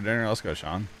ravioli for dinner. Let's go,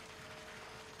 Sean.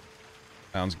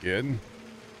 Sounds good.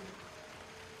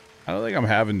 I don't think I'm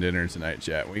having dinner tonight,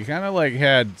 chat. We kind of like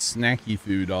had snacky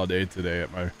food all day today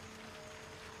at my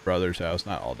brother's house.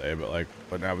 Not all day, but like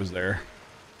when I was there.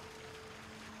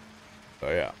 So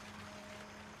yeah.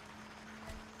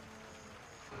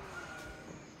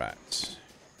 Right.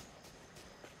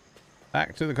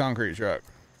 Back to the concrete truck.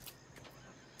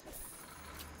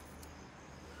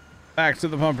 Back to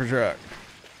the pumper truck.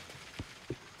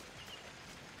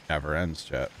 Never ends,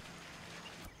 chat.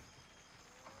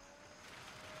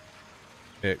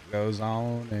 It goes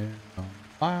on and on.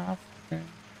 My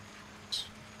friends.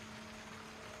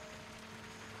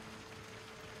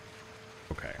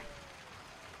 Okay.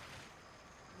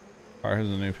 Car has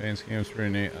a new paint scheme. It's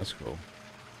pretty neat. That's cool.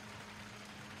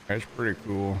 That's pretty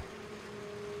cool.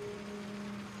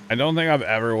 I don't think I've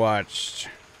ever watched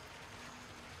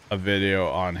a video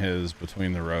on his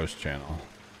Between the Rows channel.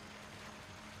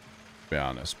 To be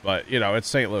honest. But, you know, it's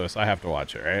St. Louis. I have to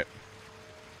watch it, right?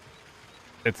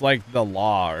 It's like the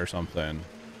law or something.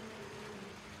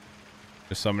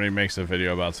 If somebody makes a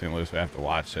video about St. Louis, we have to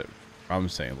watch it from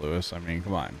St. Louis. I mean,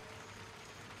 come on.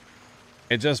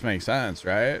 It just makes sense,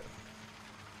 right?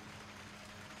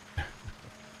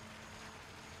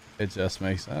 It just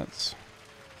makes sense.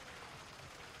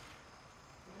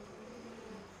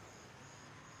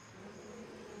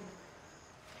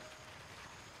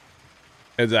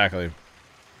 Exactly.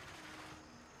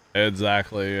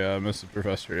 Exactly, Mr.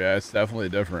 Professor. Yeah, it's definitely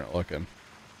different looking.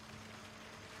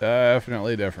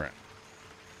 Definitely different.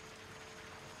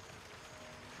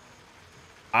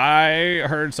 I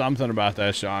heard something about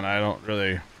that, Sean. I don't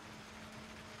really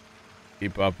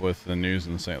keep up with the news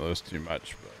in St. Louis too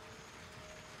much,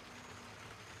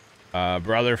 but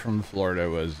brother from Florida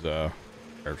was, or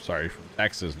sorry, from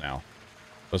Texas now,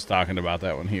 was talking about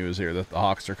that when he was here, that the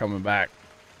Hawks are coming back.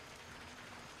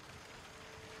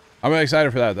 I'm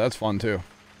excited for that. That's fun too.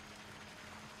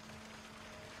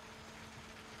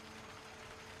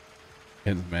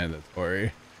 It's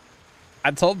mandatory. I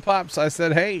told Pops, I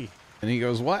said, hey, and he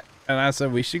goes, what? And I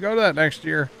said, we should go to that next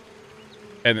year.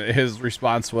 And his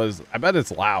response was, I bet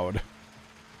it's loud.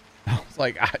 I was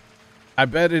like, I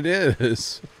bet it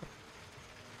is.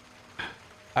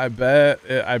 I bet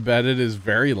it is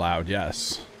very loud.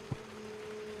 Yes.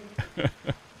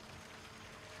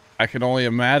 I can only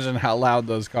imagine how loud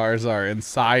those cars are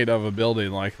inside of a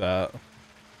building like that.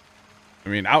 I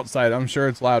mean, outside, I'm sure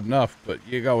it's loud enough, but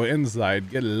you go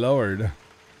inside, good Lord.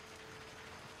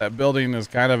 That building is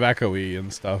kind of echoey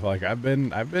and stuff. Like I've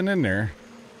been in there.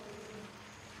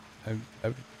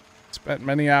 I've spent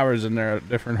many hours in there at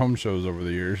different home shows over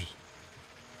the years.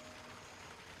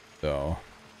 So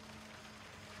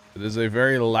it is a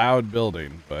very loud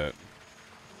building, but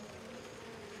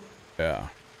yeah.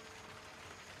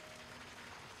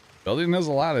 Building has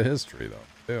a lot of history though,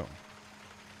 too.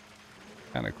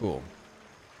 Kind of cool.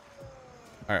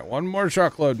 All right, one more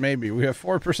truckload maybe. We have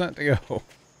 4% to go.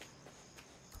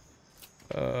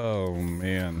 Oh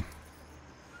man.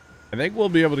 I think we'll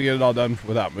be able to get it all done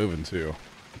without moving too,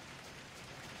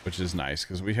 which is nice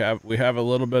because we have a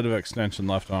little bit of extension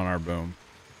left on our boom.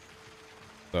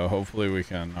 So hopefully we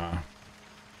can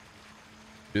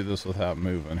do this without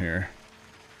moving here.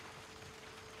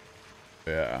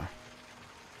 Yeah.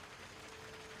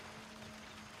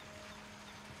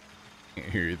 Can't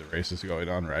hear you. The race is going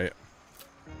on, right?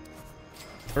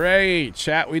 Hooray,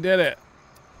 chat, we did it.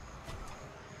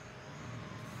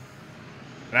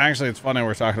 And actually, it's funny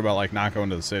we're talking about like not going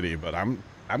to the city, but I'm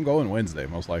going Wednesday,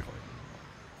 most likely.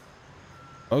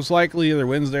 Most likely either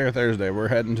Wednesday or Thursday. We're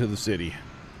heading to the city.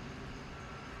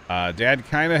 Dad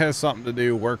kind of has something to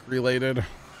do work related.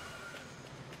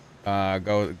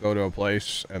 Go to a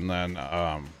place, and then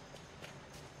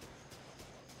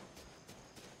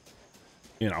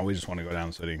you know, we just want to go down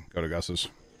the city, go to Gus's.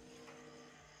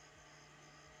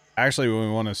 Actually, we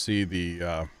want to see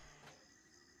the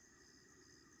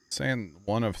saying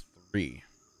one of 3.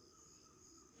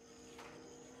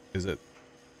 Is it?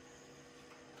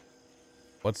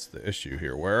 What's the issue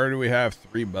here? Where do we have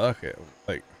 3 bucket?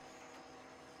 Like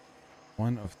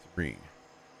one of 3.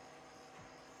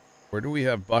 Where do we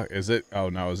have bucket? Is it? Oh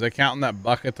no, is it counting that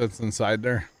bucket that's inside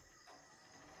there?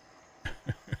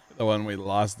 The one we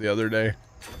lost the other day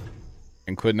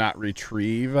and could not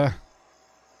retrieve.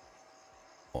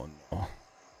 Oh no.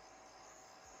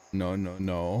 No, no,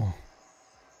 no.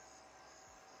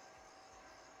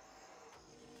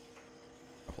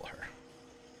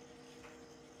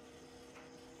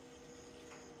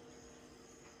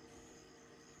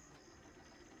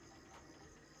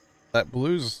 That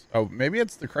blue's... Oh, maybe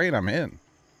it's the crane I'm in.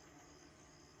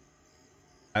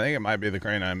 I think it might be the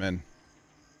crane I'm in.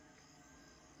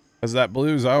 Because that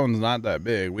blue zone's not that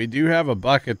big. We do have a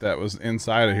bucket that was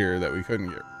inside of here that we couldn't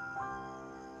get.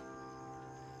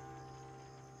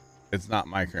 It's not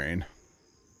my crane.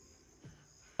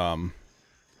 Black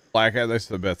Hat, that's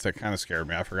the bits that kind of scared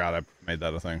me. I forgot I made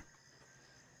that a thing.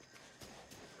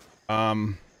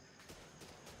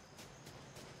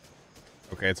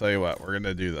 Okay, I'll tell you what. We're going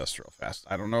to do this real fast.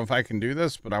 I don't know if I can do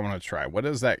this, but I want to try. What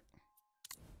is that?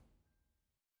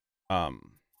 That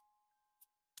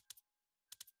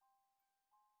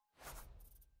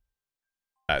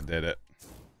did it.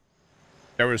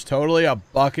 There was totally a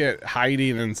bucket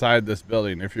hiding inside this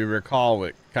building. If you recall,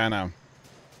 it kind of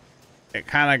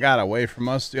got away from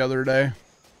us the other day.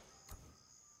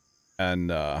 And,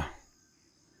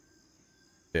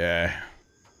 yeah.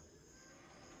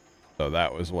 So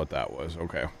that was what that was.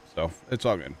 Okay. So it's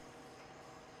all good.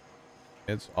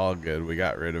 It's all good. We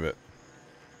got rid of it.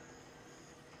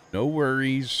 No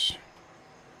worries.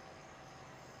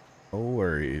 No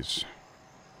worries.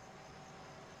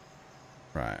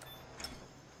 Right.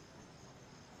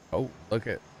 Oh, look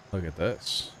at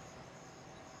this.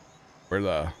 What?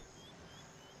 That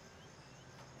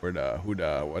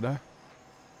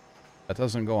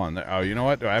doesn't go on there. Oh, you know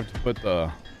what? Do I have to put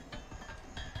the...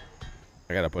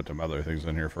 I gotta put some other things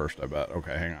in here first, I bet.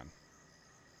 Okay, hang on.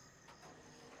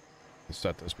 Let's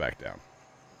set this back down.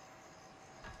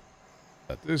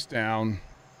 Set this down.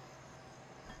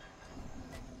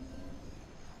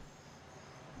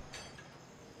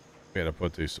 We gotta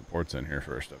put these supports in here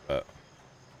first, I bet.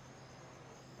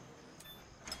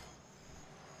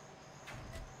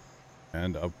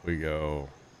 And up we go.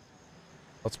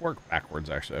 Let's work backwards,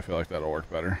 actually. I feel like that'll work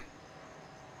better.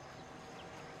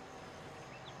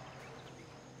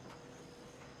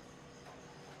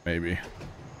 Maybe.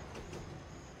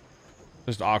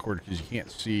 Just awkward because you can't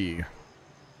see.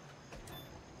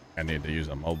 I need to use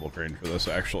a mobile crane for this,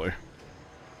 actually.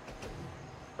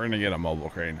 We're gonna get a mobile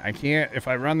crane. I can't, if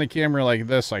I run the camera like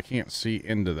this, I can't see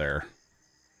into there.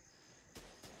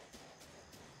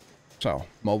 So,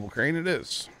 mobile crane it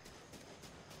is.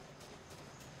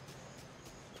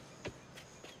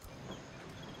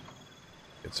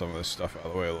 Get some of this stuff out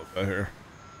of the way a little bit here.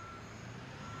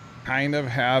 Kind of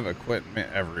have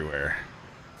equipment everywhere.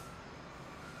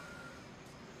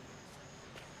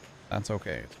 That's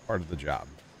okay. It's part of the job.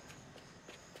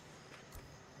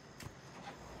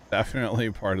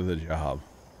 Definitely part of the job.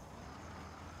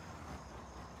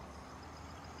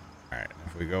 Alright,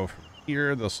 if we go from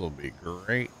here, this will be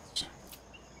great.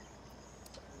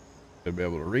 To be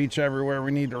able to reach everywhere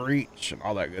we need to reach and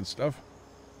all that good stuff.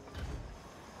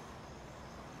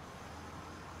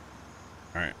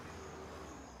 Alright.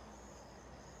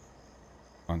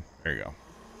 There you go.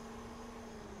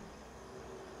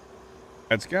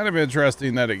 It's kind of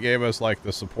interesting that it gave us like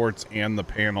the supports and the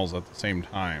panels at the same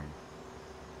time.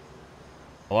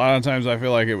 A lot of times I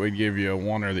feel like it would give you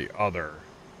one or the other.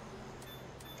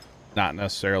 Not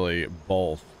necessarily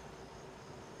both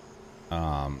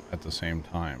at the same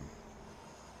time.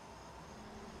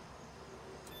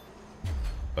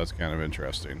 That's kind of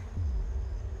interesting.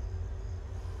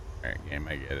 Alright, game,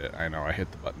 I get it. I know I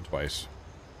hit the button twice.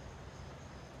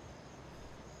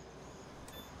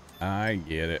 I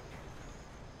get it.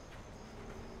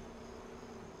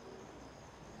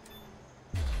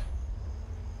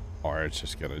 Or it's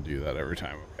just gonna do that every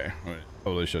time. Okay, it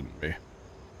totally shouldn't be.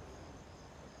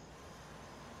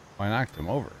 I knocked him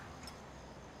over.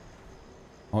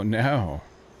 Oh no.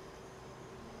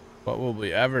 What will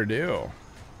we ever do?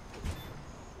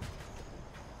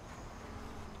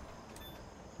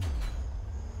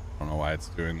 I don't know why it's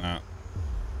doing that.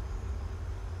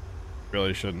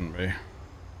 Really shouldn't be.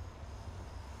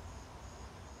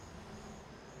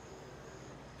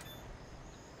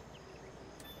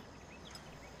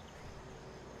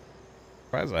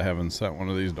 Surprised I haven't sent one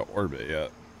of these to orbit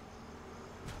yet.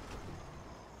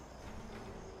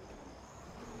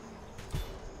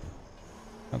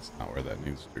 That's not where that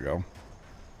needs to go.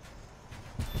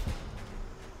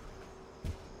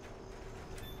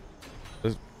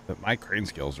 My crane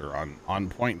skills are on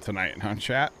point tonight, huh,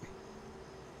 chat?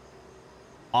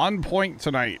 On point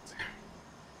tonight.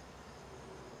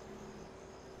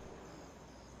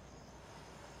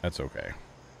 That's okay.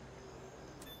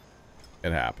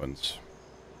 It happens.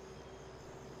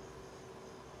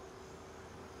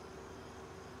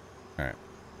 Alright.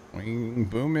 Wing,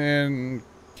 boom in,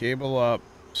 cable up,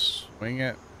 swing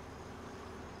it.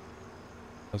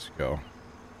 Let's go.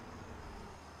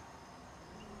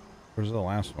 Where's the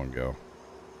last one go?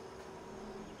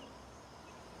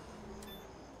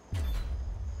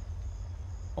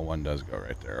 Oh, one does go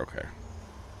right there, okay.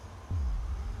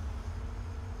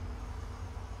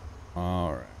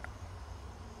 Alright.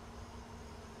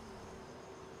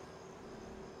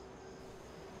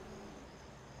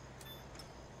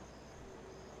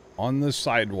 On the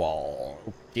sidewall.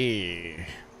 Okay.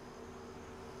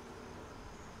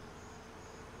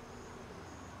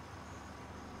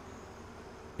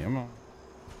 Come on.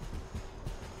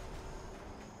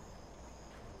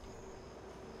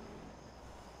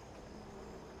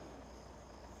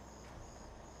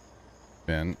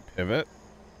 Then pivot.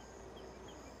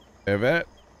 Pivot.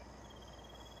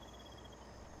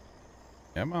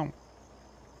 Come on.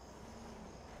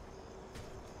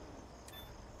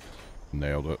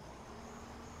 Nailed it.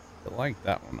 It liked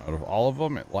that one. Out of all of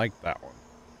them, it liked that one.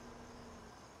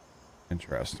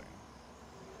 Interesting.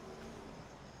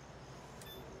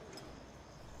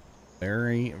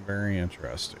 Very, very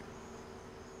interesting.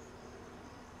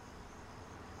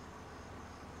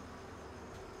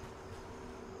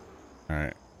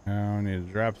 Alright. Now I need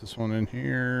to drop this one in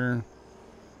here.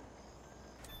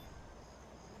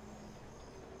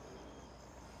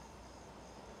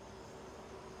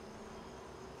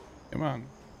 Come on.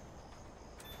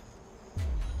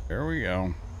 There we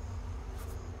go.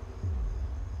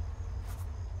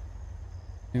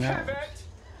 Pivot!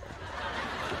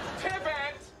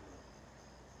 Pivot!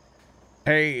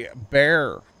 Hey,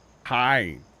 Bear.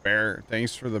 Hi, Bear.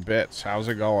 Thanks for the bits. How's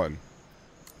it going?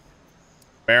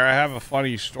 Bear, I have a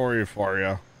funny story for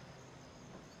you.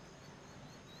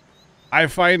 I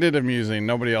find it amusing.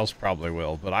 Nobody else probably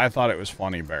will, but I thought it was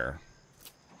funny, Bear.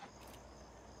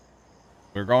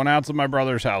 We're going out to my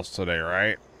brother's house today,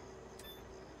 right?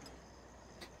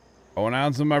 Going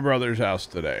out to my brother's house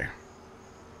today.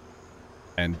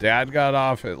 And Dad got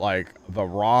off at, like, the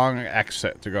wrong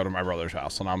exit to go to my brother's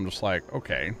house. And I'm just like,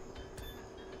 okay.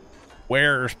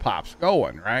 Where's Pops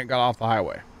going, right? Got off the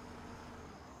highway.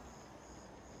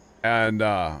 And,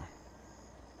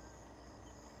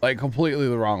 like, completely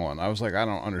the wrong one. I was like, I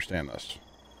don't understand this.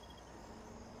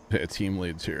 Team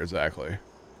leads here, exactly.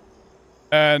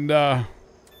 And,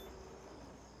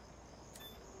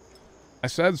 I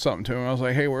said something to him. I was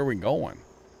like, hey, where are we going?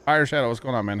 Fire Shadow, what's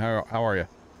going on, man? How are you?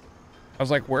 I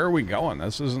was like, where are we going?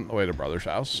 This isn't the way to brother's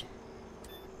house.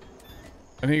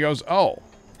 And he goes, oh,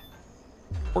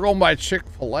 we're going by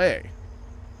Chick-fil-A.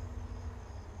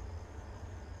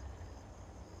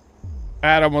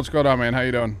 Adam, what's going on, man? How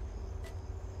you doing?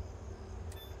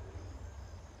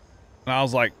 And I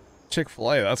was like,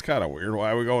 Chick-fil-A, that's kind of weird. Why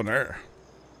are we going there?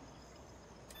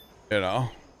 You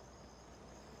know?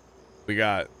 We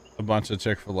got a bunch of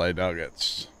Chick-fil-A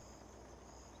nuggets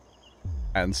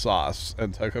and sauce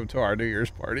and took them to our New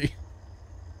Year's party.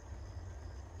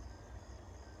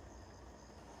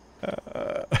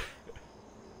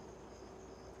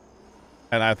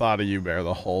 And I thought of you, Bear,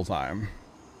 the whole time.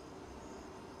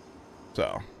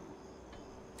 So.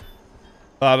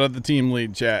 Thought of the team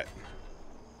lead chat.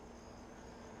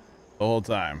 The whole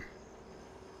time.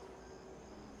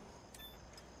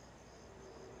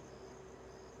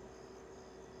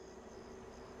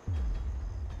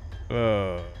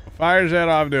 Fire's head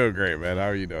off, doing great, man. How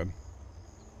are you doing?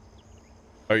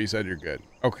 Oh, you said you're good.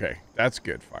 Okay, that's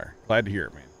good, Fire. Glad to hear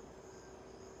it, man.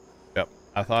 Yep,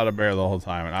 I thought of Bear the whole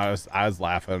time, and I was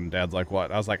laughing. And Dad's like,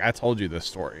 "What?" I was like, "I told you this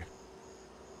story."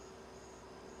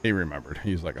 He remembered.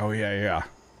 He's like, "Oh yeah, yeah."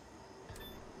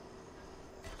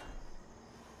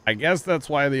 I guess that's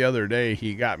why the other day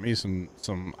he got me some.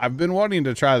 I've been wanting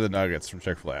to try the nuggets from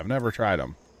Chick-fil-A. I've never tried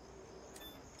them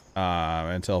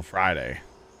until Friday.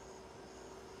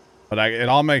 But it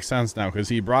all makes sense now because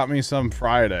he brought me some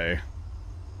Friday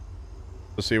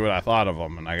to see what I thought of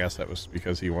them. And I guess that was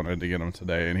because he wanted to get them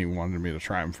today and he wanted me to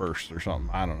try them first or something.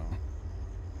 I don't know.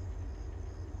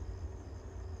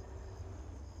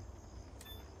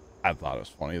 I thought it was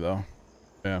funny though.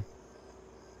 Yeah.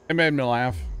 It made me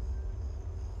laugh.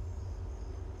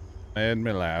 Made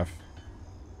me laugh.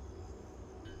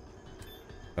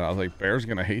 And I was like, Bear's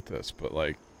gonna hate this, but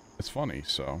like, it's funny,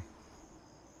 so.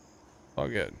 All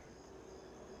good.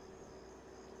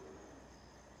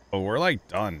 Oh, we're like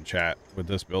done, chat, with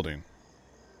this building.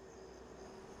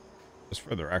 Just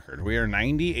for the record, we are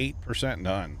 98%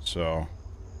 done, so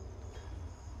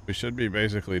we should be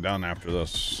basically done after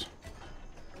this.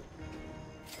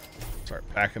 Start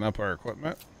packing up our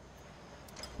equipment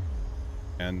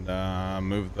and we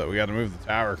got to move the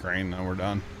tower crane, then we're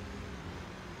done.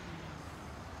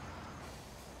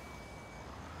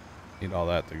 Need all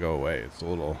that to go away. It's a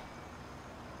little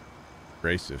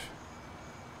abrasive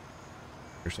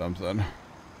or something.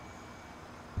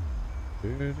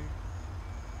 Oh,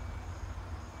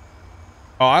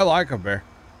 I like them, Bear.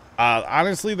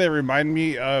 Honestly, they remind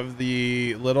me of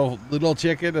the little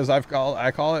chicken, as I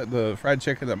call it, the fried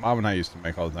chicken that Mom and I used to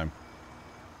make all the time.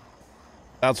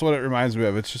 That's what it reminds me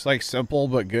of. It's just like simple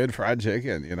but good fried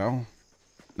chicken, you know?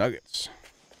 Nuggets.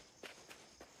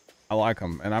 I like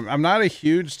them. And I'm not a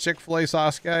huge Chick-fil-A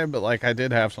sauce guy, but like I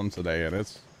did have some today and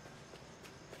it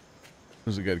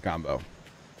was a good combo.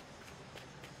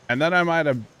 And then I might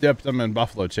have dipped them in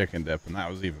buffalo chicken dip, and that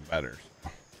was even better.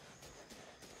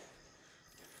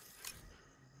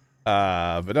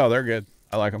 But no, they're good.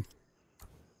 I like them.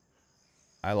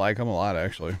 I like them a lot,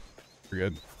 actually. They're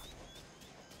good.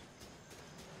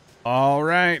 All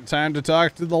right, time to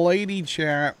talk to the lady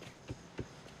chat.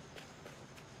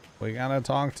 We gotta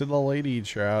talk to the lady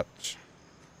chat.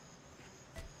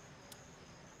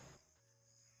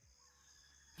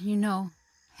 You know,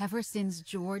 ever since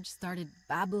George started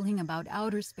babbling about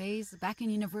outer space back in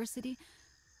university,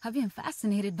 I've been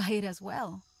fascinated by it as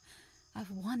well. I've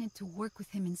wanted to work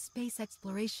with him in space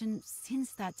exploration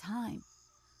since that time.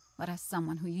 But as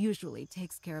someone who usually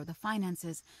takes care of the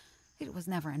finances, it was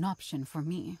never an option for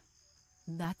me.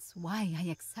 That's why I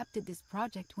accepted this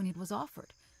project when it was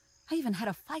offered. I even had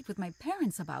a fight with my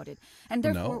parents about it, and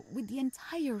therefore with the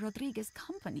entire Rodriguez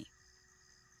company.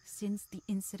 Since the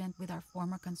incident with our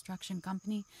former construction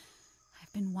company,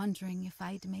 I've been wondering if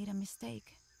I'd made a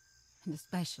mistake. And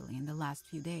especially in the last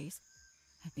few days,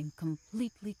 I've been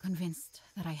completely convinced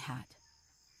that I had.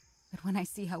 But when I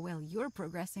see how well you're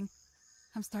progressing,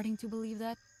 I'm starting to believe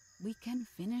that we can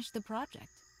finish the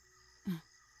project.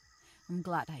 I'm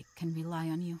glad I can rely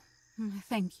on you.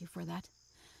 Thank you for that.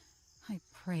 I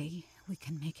pray we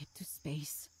can make it to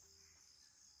space.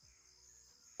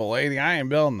 Well, lady, I ain't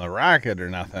building the rocket or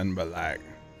nothing, but like,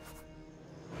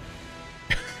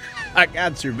 I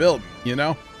got you building, you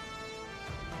know?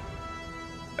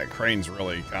 That crane's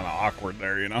really kind of awkward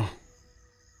there, you know?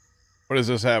 What does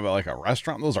this have, like a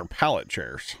restaurant? Those are pallet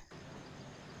chairs.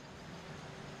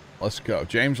 Let's go.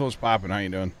 James, what's popping? How you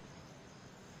doing?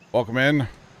 Welcome in.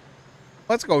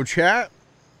 Let's go, chat.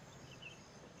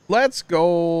 Let's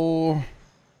go.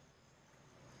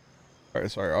 All right,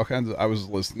 sorry. All kinds of, I was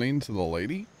listening to the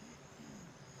lady.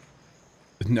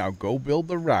 Now go build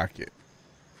the rocket.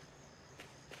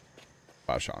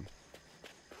 Wow, Sean.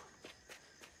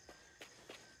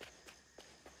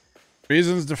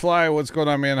 Reasons to fly. What's going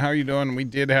on, man? How you doing? We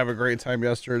did have a great time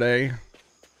yesterday.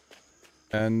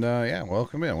 And, yeah,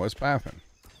 welcome in. What's poppin'?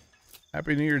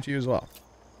 Happy New Year to you as well.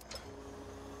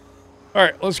 All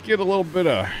right, let's get a little bit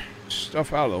of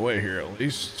stuff out of the way here, at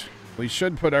least. We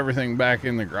should put everything back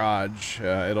in the garage.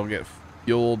 It'll get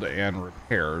fueled and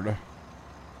repaired.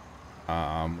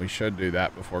 We should do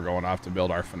that before going off to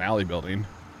build our finale building.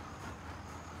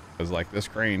 Because, like, this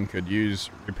crane could use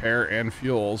repair and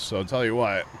fuel. So, I'll tell you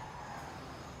what.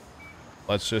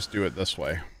 Let's just do it this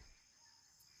way.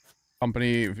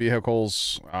 Company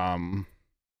vehicles,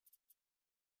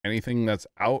 anything that's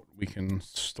out, we can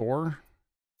store.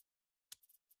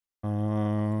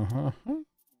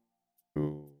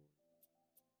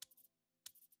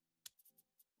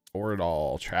 Store it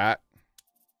all, chat.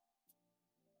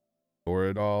 Store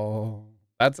it all.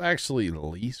 That's actually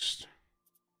leased.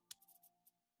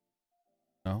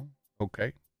 No?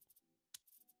 Okay.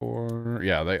 Or,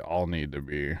 yeah, they all need to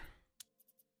be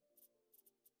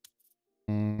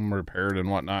repaired and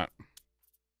whatnot.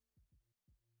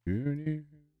 See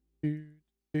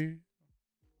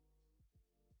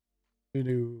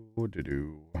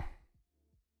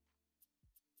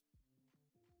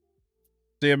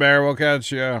you, Bear. We'll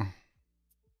catch you.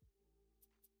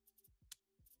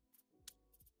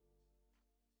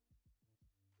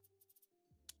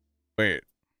 Wait.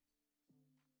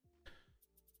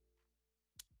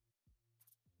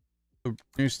 The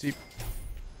new steep.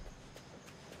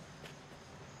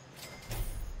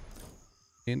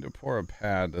 Need to pour a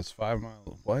pad that's 5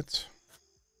 miles. What?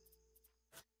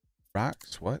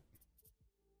 Rocks? What?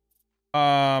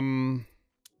 Oh,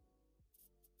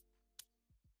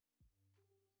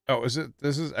 is it?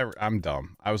 This is I'm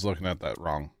dumb. I was looking at that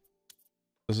wrong.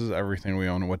 This is everything we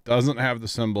own. What doesn't have the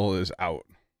symbol is out.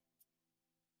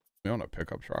 We own a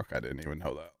pickup truck. I didn't even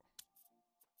know that.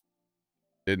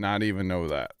 Did not even know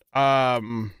that.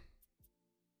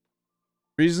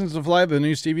 Reasons to fly. The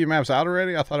new Stevie map's out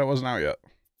already? I thought it wasn't out yet.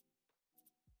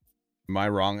 Am I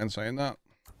wrong in saying that?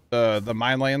 The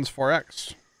Minelands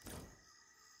 4X.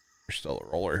 There's still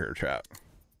a roller here, chat.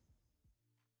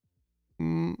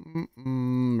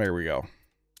 There we go.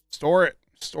 Store it.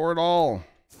 Store it all.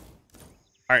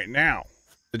 All right, now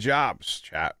the jobs,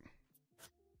 chat.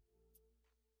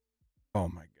 Oh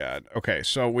my god. Okay,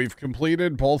 so we've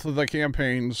completed both of the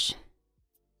campaigns.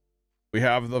 We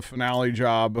have the finale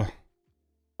job.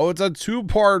 Oh, it's a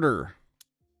two-parter.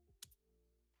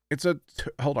 It's a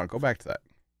hold on, go back to that.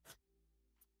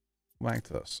 Go back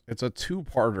to this. It's a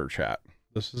two-parter, chat.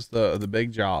 This is the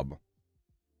big job.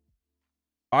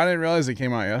 I didn't realize it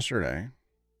came out yesterday.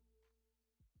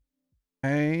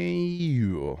 Hey,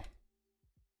 you.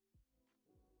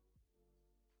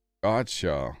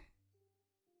 Gotcha.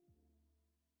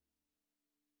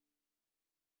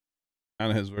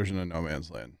 On his version of No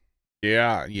Man's Land.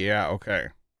 Yeah, okay.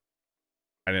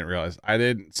 I didn't realize. I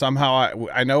didn't. Somehow,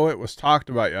 I know it was talked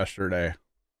about yesterday.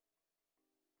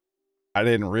 I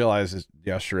didn't realize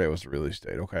yesterday was the release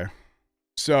date. Okay.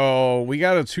 So we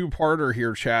got a two-parter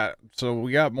here, chat. So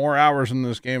we got more hours in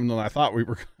this game than I thought we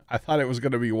were. I thought it was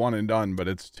going to be one and done, but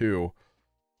it's two.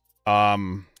 Oh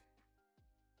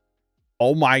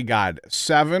my god,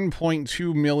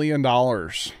 $7.2 million.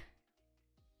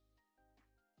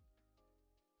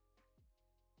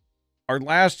 Our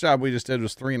last job we just did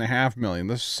was $3.5 million.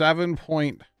 This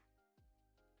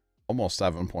almost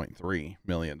 $7.3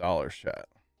 million, chat.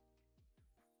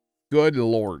 Good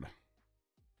lord.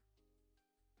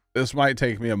 This might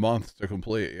take me a month to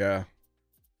complete, yeah.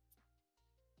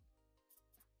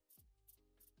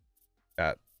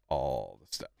 At all the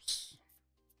steps.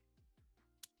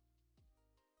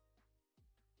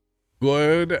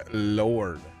 Good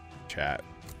lord, chat.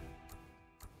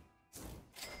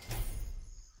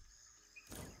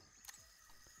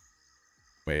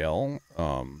 Well,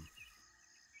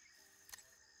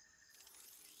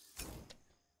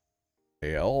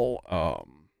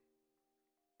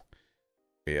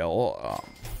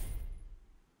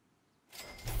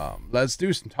 let's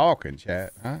do some talking,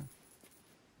 chat, huh?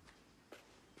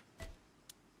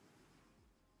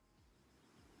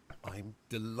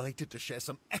 delighted to share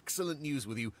some excellent news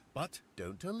with you, but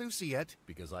don't tell Lucy yet,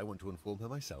 because I want to inform her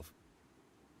myself.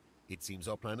 It seems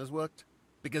our plan has worked,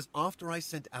 because after I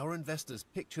sent our investors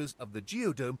pictures of the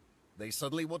Geodome, they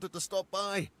suddenly wanted to stop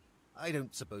by. I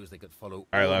don't suppose they could follow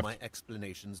all my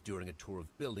explanations during a tour of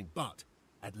the building, but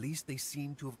at least they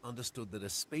seem to have understood that a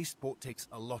spaceport takes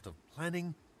a lot of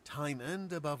planning, time,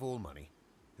 and above all, money.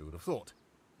 Who would have thought?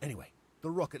 Anyway,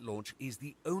 the rocket launch is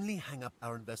the only hang-up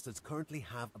our investors currently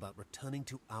have about returning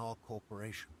to our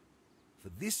corporation. For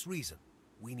this reason,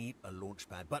 we need a launch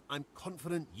pad, but I'm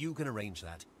confident you can arrange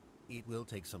that. It will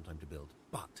take some time to build,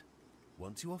 but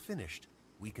once you are finished,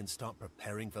 we can start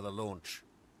preparing for the launch.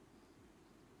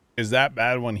 Is that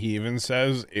bad when he even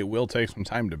says it will take some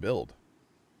time to build?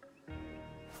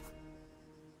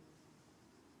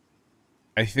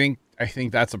 I think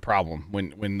that's a problem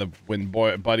when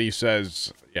Buddy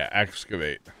says, yeah,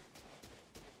 excavate.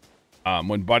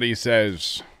 When Buddy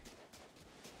says,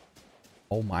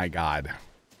 oh my God.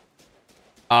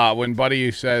 When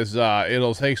Buddy says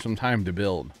it'll take some time to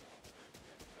build.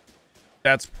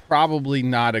 That's probably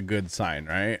not a good sign,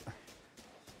 right?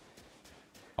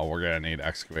 Oh, we're gonna need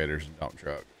excavators and dump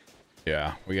truck.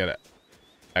 Yeah, we gotta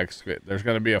excavate. There's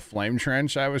gonna be a flame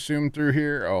trench, I would assume, through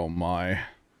here. Oh my.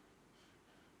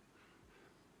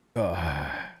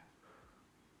 I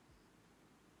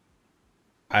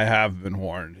have been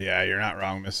warned. Yeah, you're not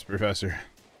wrong, Mrs. Professor.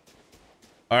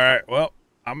 All right, well,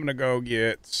 I'm gonna go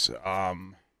get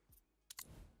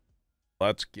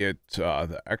let's get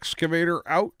the excavator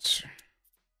out.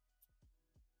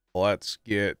 Let's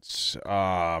get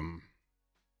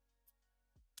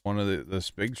one of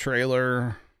this big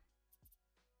trailer.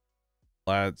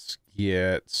 Let's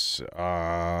get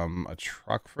a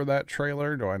truck for that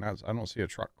trailer. Do I not? I don't see a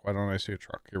truck. Why don't I see a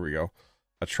truck? Here we go.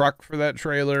 A truck for that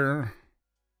trailer.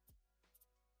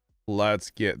 Let's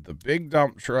get the big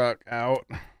dump truck out.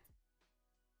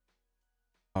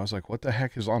 I was like, what the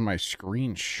heck is on my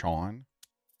screen, Sean?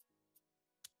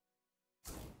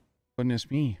 Goodness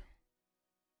me.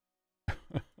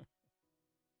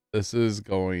 This is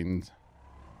going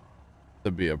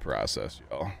to be a process,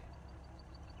 y'all.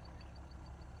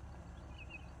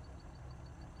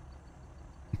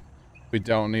 We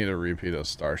don't need a repeat of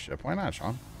Starship. Why not,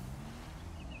 Sean?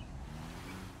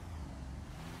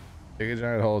 Take a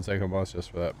giant hole, take a bus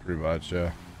just for that, pretty much,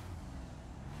 yeah.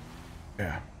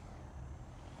 Yeah.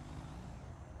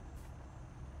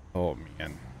 Oh,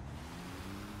 man.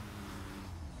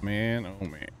 Man, oh,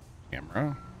 man.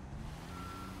 Camera.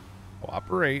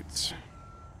 Cooperate.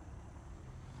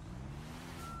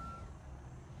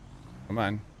 Come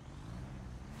on.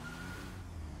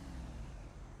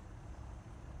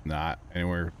 Not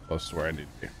anywhere close to where I need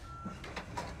to be.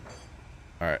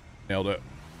 Alright, nailed it.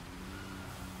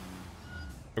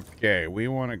 Okay, we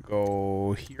want to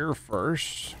go here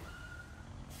first.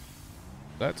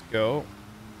 Let's go.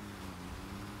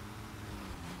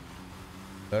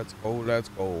 Let's go, let's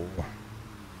go.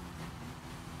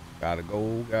 Gotta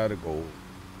go, gotta go.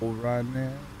 Go right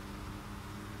now.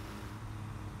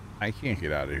 I can't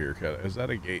get out of here. Is that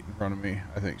a gate in front of me?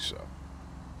 I think so.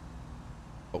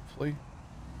 Hopefully.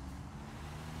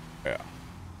 Yeah.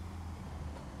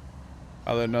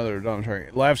 Oh, another dump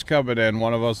truck. Left's coming in.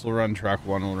 One of us will run truck,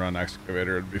 one will run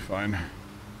excavator. It'll be fine.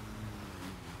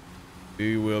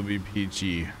 We will be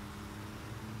peachy.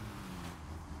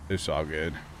 It's all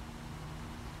good.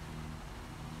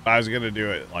 If I was gonna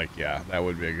do it, like, yeah, that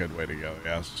would be a good way to go,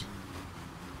 yes.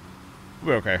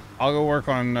 We'll be okay. I'll go work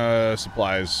on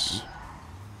supplies.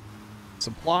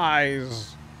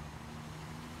 Supplies.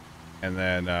 And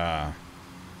then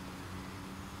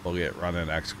we'll get running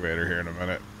excavator here in a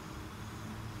minute.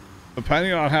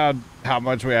 Depending on how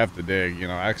much we have to dig, you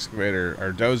know, excavator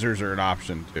or dozers are an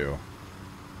option too.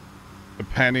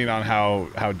 Depending on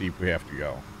how deep we have to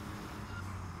go.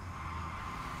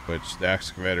 Which the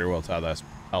excavator will tell us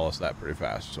that pretty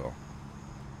fast, so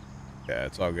yeah,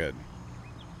 it's all good.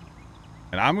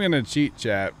 And I'm gonna cheat,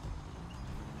 chat.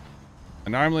 I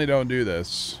normally don't do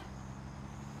this,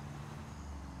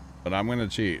 but I'm gonna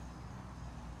cheat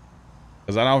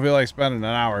because I don't feel like spending an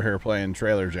hour here playing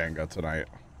trailer Jenga tonight.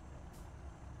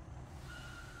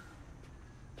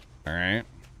 All right.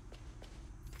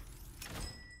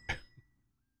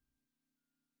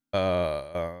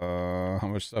 How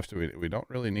much stuff do we don't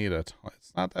really need it.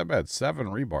 It's not that bad. 7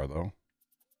 rebar though.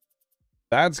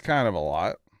 That's kind of a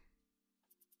lot.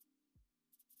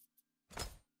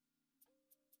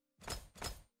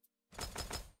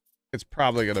 It's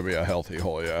probably going to be a healthy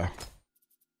hole, yeah.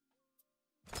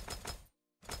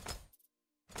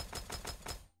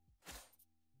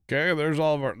 Okay, there's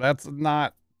all of our... That's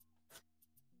not...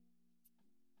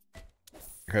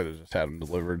 Could have just had them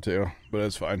delivered too, but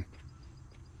it's fine.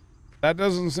 That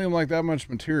doesn't seem like that much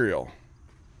material.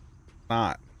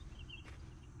 Not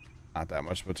that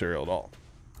much material at all.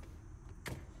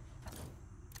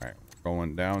 Alright, we're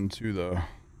going down to the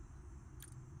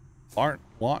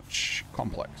launch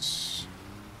complex.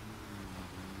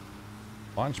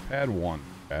 Launch pad 1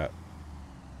 at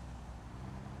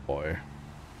boy.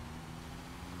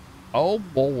 Oh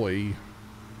boy.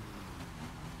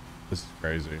 This is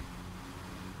crazy.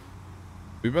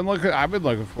 I've been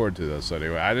looking forward to this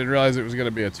anyway. I didn't realize it was gonna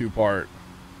be a two-part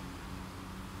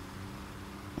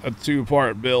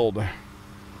build. I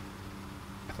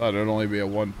thought it'd only be a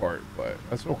one part, but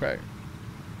that's okay.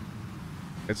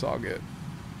 It's all good.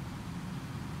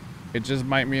 It just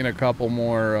might mean a couple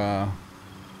more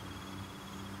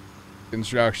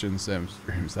construction sim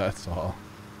streams, that's all.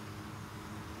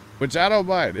 Which I don't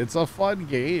mind. It's a fun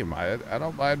game. I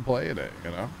don't mind playing it, you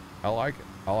know? I like it.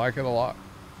 I like it a lot.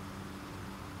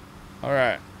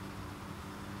 Alright.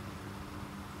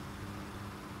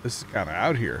 This is kind of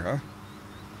out here, huh?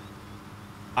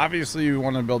 Obviously, you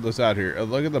want to build this out here.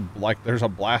 Look at the, like, there's a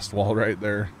blast wall right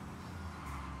there.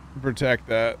 Protect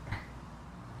that.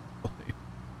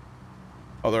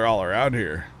 Oh, they're all around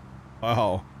here.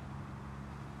 Wow.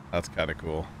 That's kind of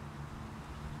cool.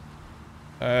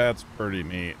 That's pretty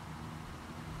neat.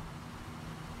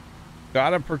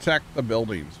 Gotta protect the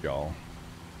buildings, y'all.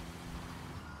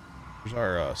 Here's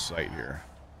our site here.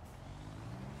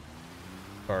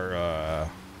 Our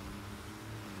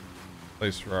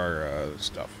place for our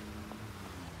stuff.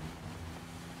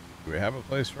 Do we have a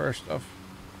place for our stuff?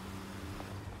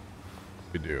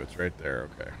 We do. It's right there.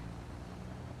 Okay.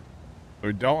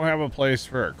 We don't have a place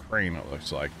for a crane, it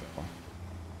looks like, though.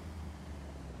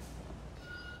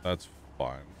 That's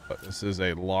fine. But this is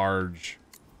a large...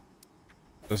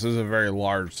 This is a very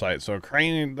large site. So a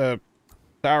crane, the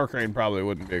tower crane probably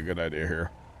wouldn't be a good idea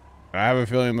here. I have a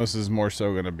feeling this is more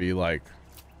so going to be like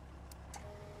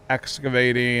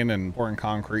excavating and pouring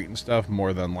concrete and stuff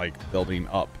more than like building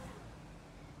up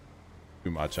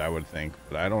too much, I would think,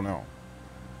 but I don't know.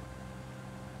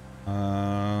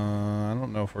 I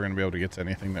don't know if we're going to be able to get to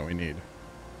anything that we need, to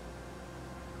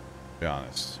be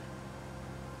honest.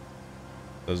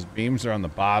 Those beams are on the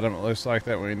bottom, it looks like,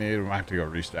 that we need. We might have to go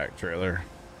restack trailer.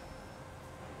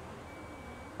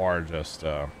 Or just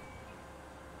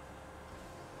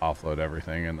offload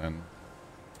everything and then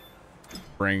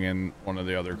bring in one of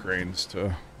the other cranes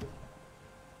to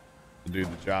do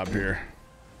the job here.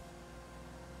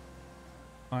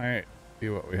 Might be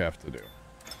what we have to do.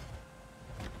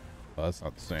 Well, that's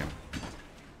not the same.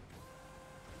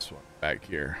 This one back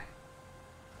here.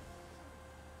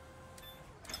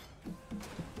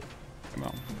 Come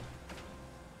on.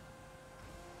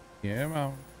 Yeah, come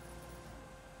on.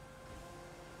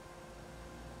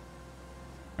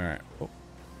 Alright. Oh.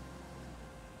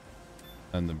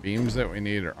 And the beams that we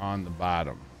need are on the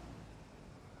bottom.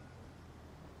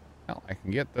 Well, I can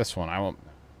get this one.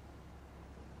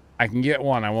 I can get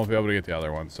one. I won't be able to get the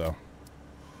other one, so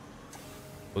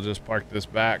we'll just park this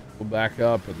back. We'll back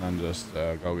up and then just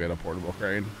go get a portable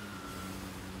crane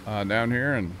down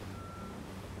here and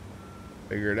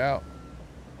figure it out.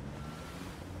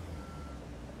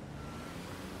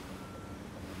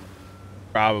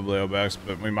 Probably Obex,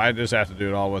 but we might just have to do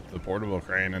it all with the portable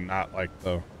crane and not like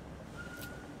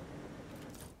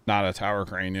not a tower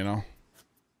crane, you know?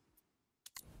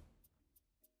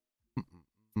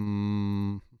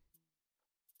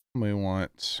 We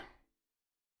want,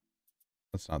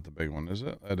 that's not the big one, is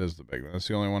it? That is the big one. That's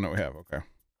the only one that we have. Okay.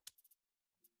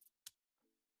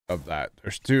 Of that.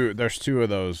 There's two of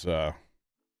those,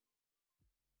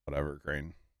 whatever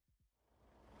crane.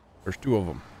 There's two of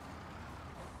them.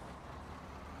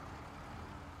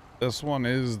 This one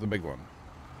is the big one.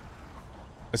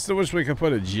 I still wish we could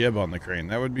put a jib on the crane.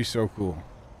 That would be so cool.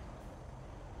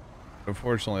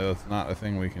 Unfortunately, that's not a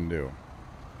thing we can do.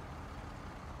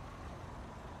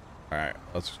 Alright,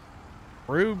 let's...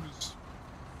 Rubes.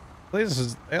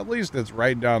 At least it's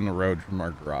right down the road from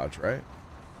our garage, right?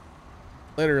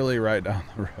 Literally right down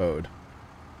the road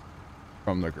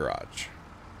from the garage.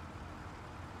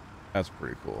 That's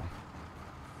pretty cool.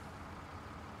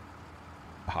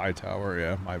 High tower,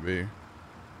 yeah, might be. I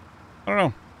don't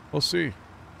know. We'll see.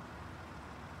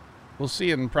 We'll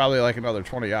see in probably like another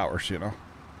 20 hours, you know?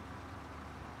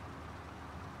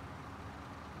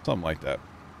 Something like that.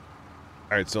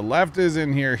 Alright, so Left is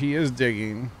in here. He is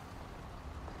digging.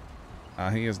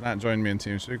 He has not joined me in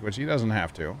TeamSpeak, which he doesn't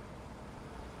have to.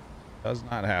 Does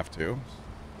not have to.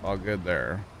 All good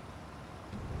there.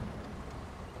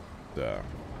 Oh,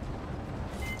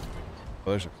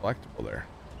 there's a collectible there.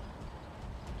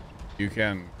 You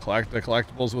can collect the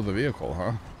collectibles with the vehicle,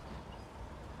 huh?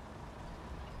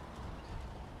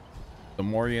 The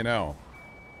more you know.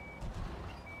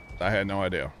 I had no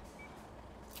idea.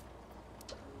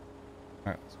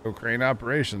 All right, let's go crane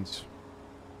operations.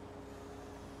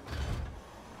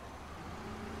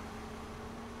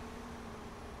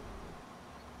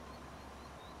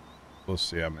 Let's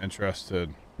see, I'm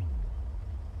interested.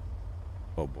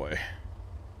 Oh boy.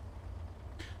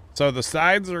 So the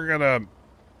sides are gonna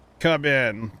come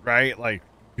in, right? Like,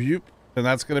 whoop, and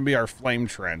that's gonna be our flame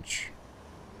trench.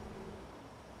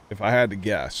 If I had to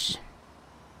guess.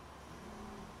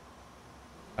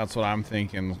 That's what I'm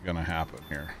thinking is gonna happen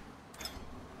here.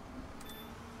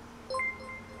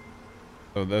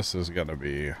 So this is gonna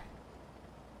be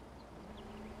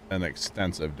an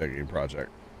extensive digging project.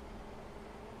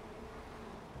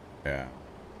 Yeah.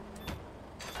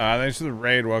 Thanks for the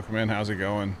raid. Welcome in. How's it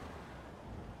going?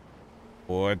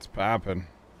 What's poppin'?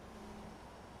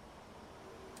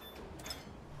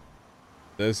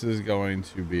 This is going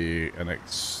to be an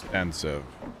extensive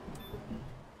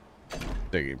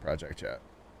digging project, chat.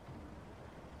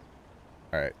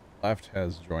 Alright. Left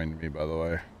has joined me, by the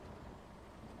way.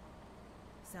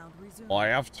 Sound resumed.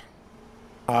 Left?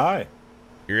 Hi.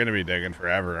 You're gonna be digging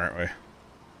forever, aren't we?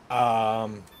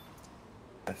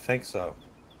 I think so.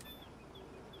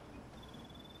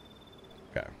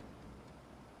 Okay.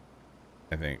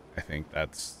 I think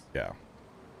that's, yeah.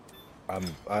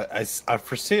 I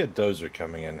foresee a dozer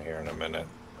coming in here in a minute.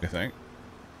 You think?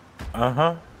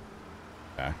 Uh-huh.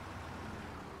 Okay.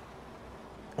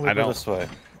 Let me go this way.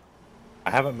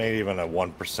 I haven't made even a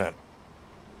 1%.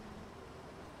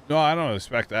 No, I don't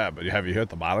expect that, but have you hit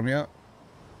the bottom yet?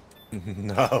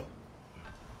 No.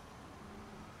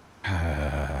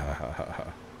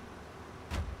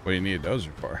 What do you need a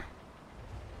dozer for?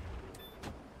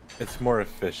 It's more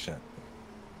efficient.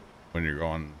 When you're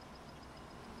going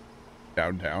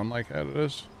downtown like that it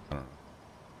is? I don't know.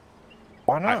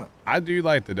 Why not? I do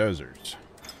like the dozers.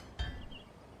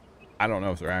 I don't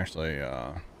know if they're actually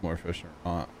more efficient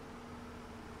or not.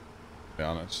 To be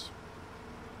honest.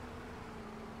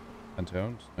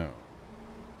 Pantones? No.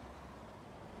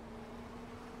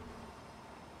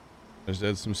 Just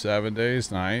did some 7 days.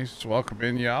 Nice. Welcome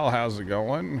in, y'all. How's it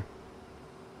going?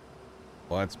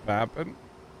 What's poppin'?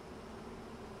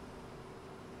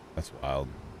 That's wild.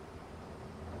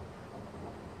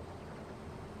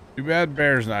 Too bad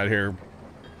Bear's not here.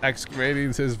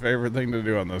 Excavating's his favorite thing to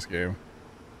do on this game.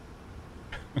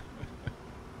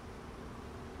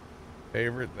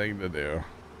 Favorite thing to do.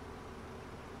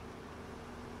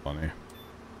 Funny.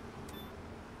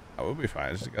 I will be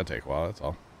fine. It's just gotta take a while, that's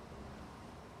all.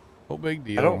 No big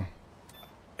deal.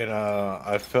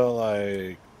 I feel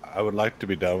like I would like to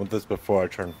be done with this before I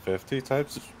turn 50 type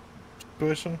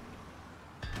situation.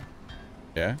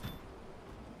 Yeah?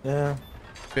 Yeah.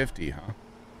 50, huh?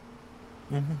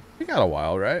 Mm-hmm. You got a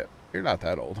while, right? You're not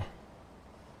that old.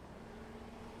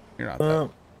 You're not that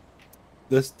old.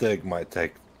 This dig might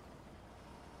take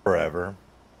forever.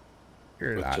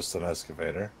 You're with not. Just an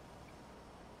excavator.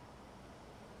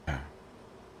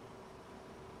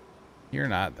 You're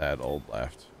not that old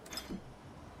left.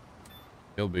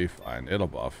 You'll be fine. It'll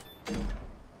buff.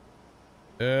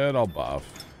 It'll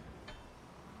buff.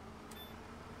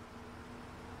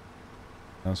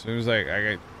 As soon as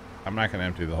I'm not gonna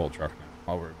empty the whole truck now.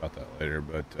 I'll worry about that later,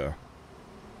 but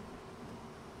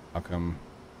I'll come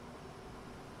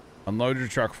unload your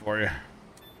truck for you.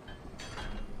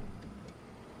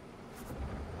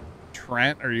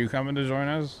 Trent, are you coming to join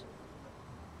us?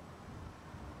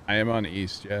 I am on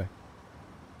East, yeah.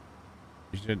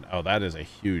 You should. Oh, that is a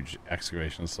huge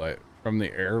excavation site. From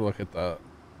the air, look at that.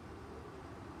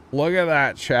 Look at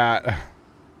that, chat.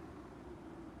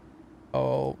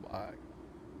 Oh my.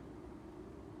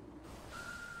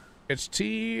 It's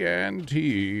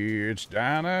TNT. It's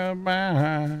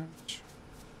dynamite.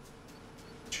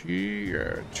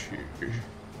 TNT.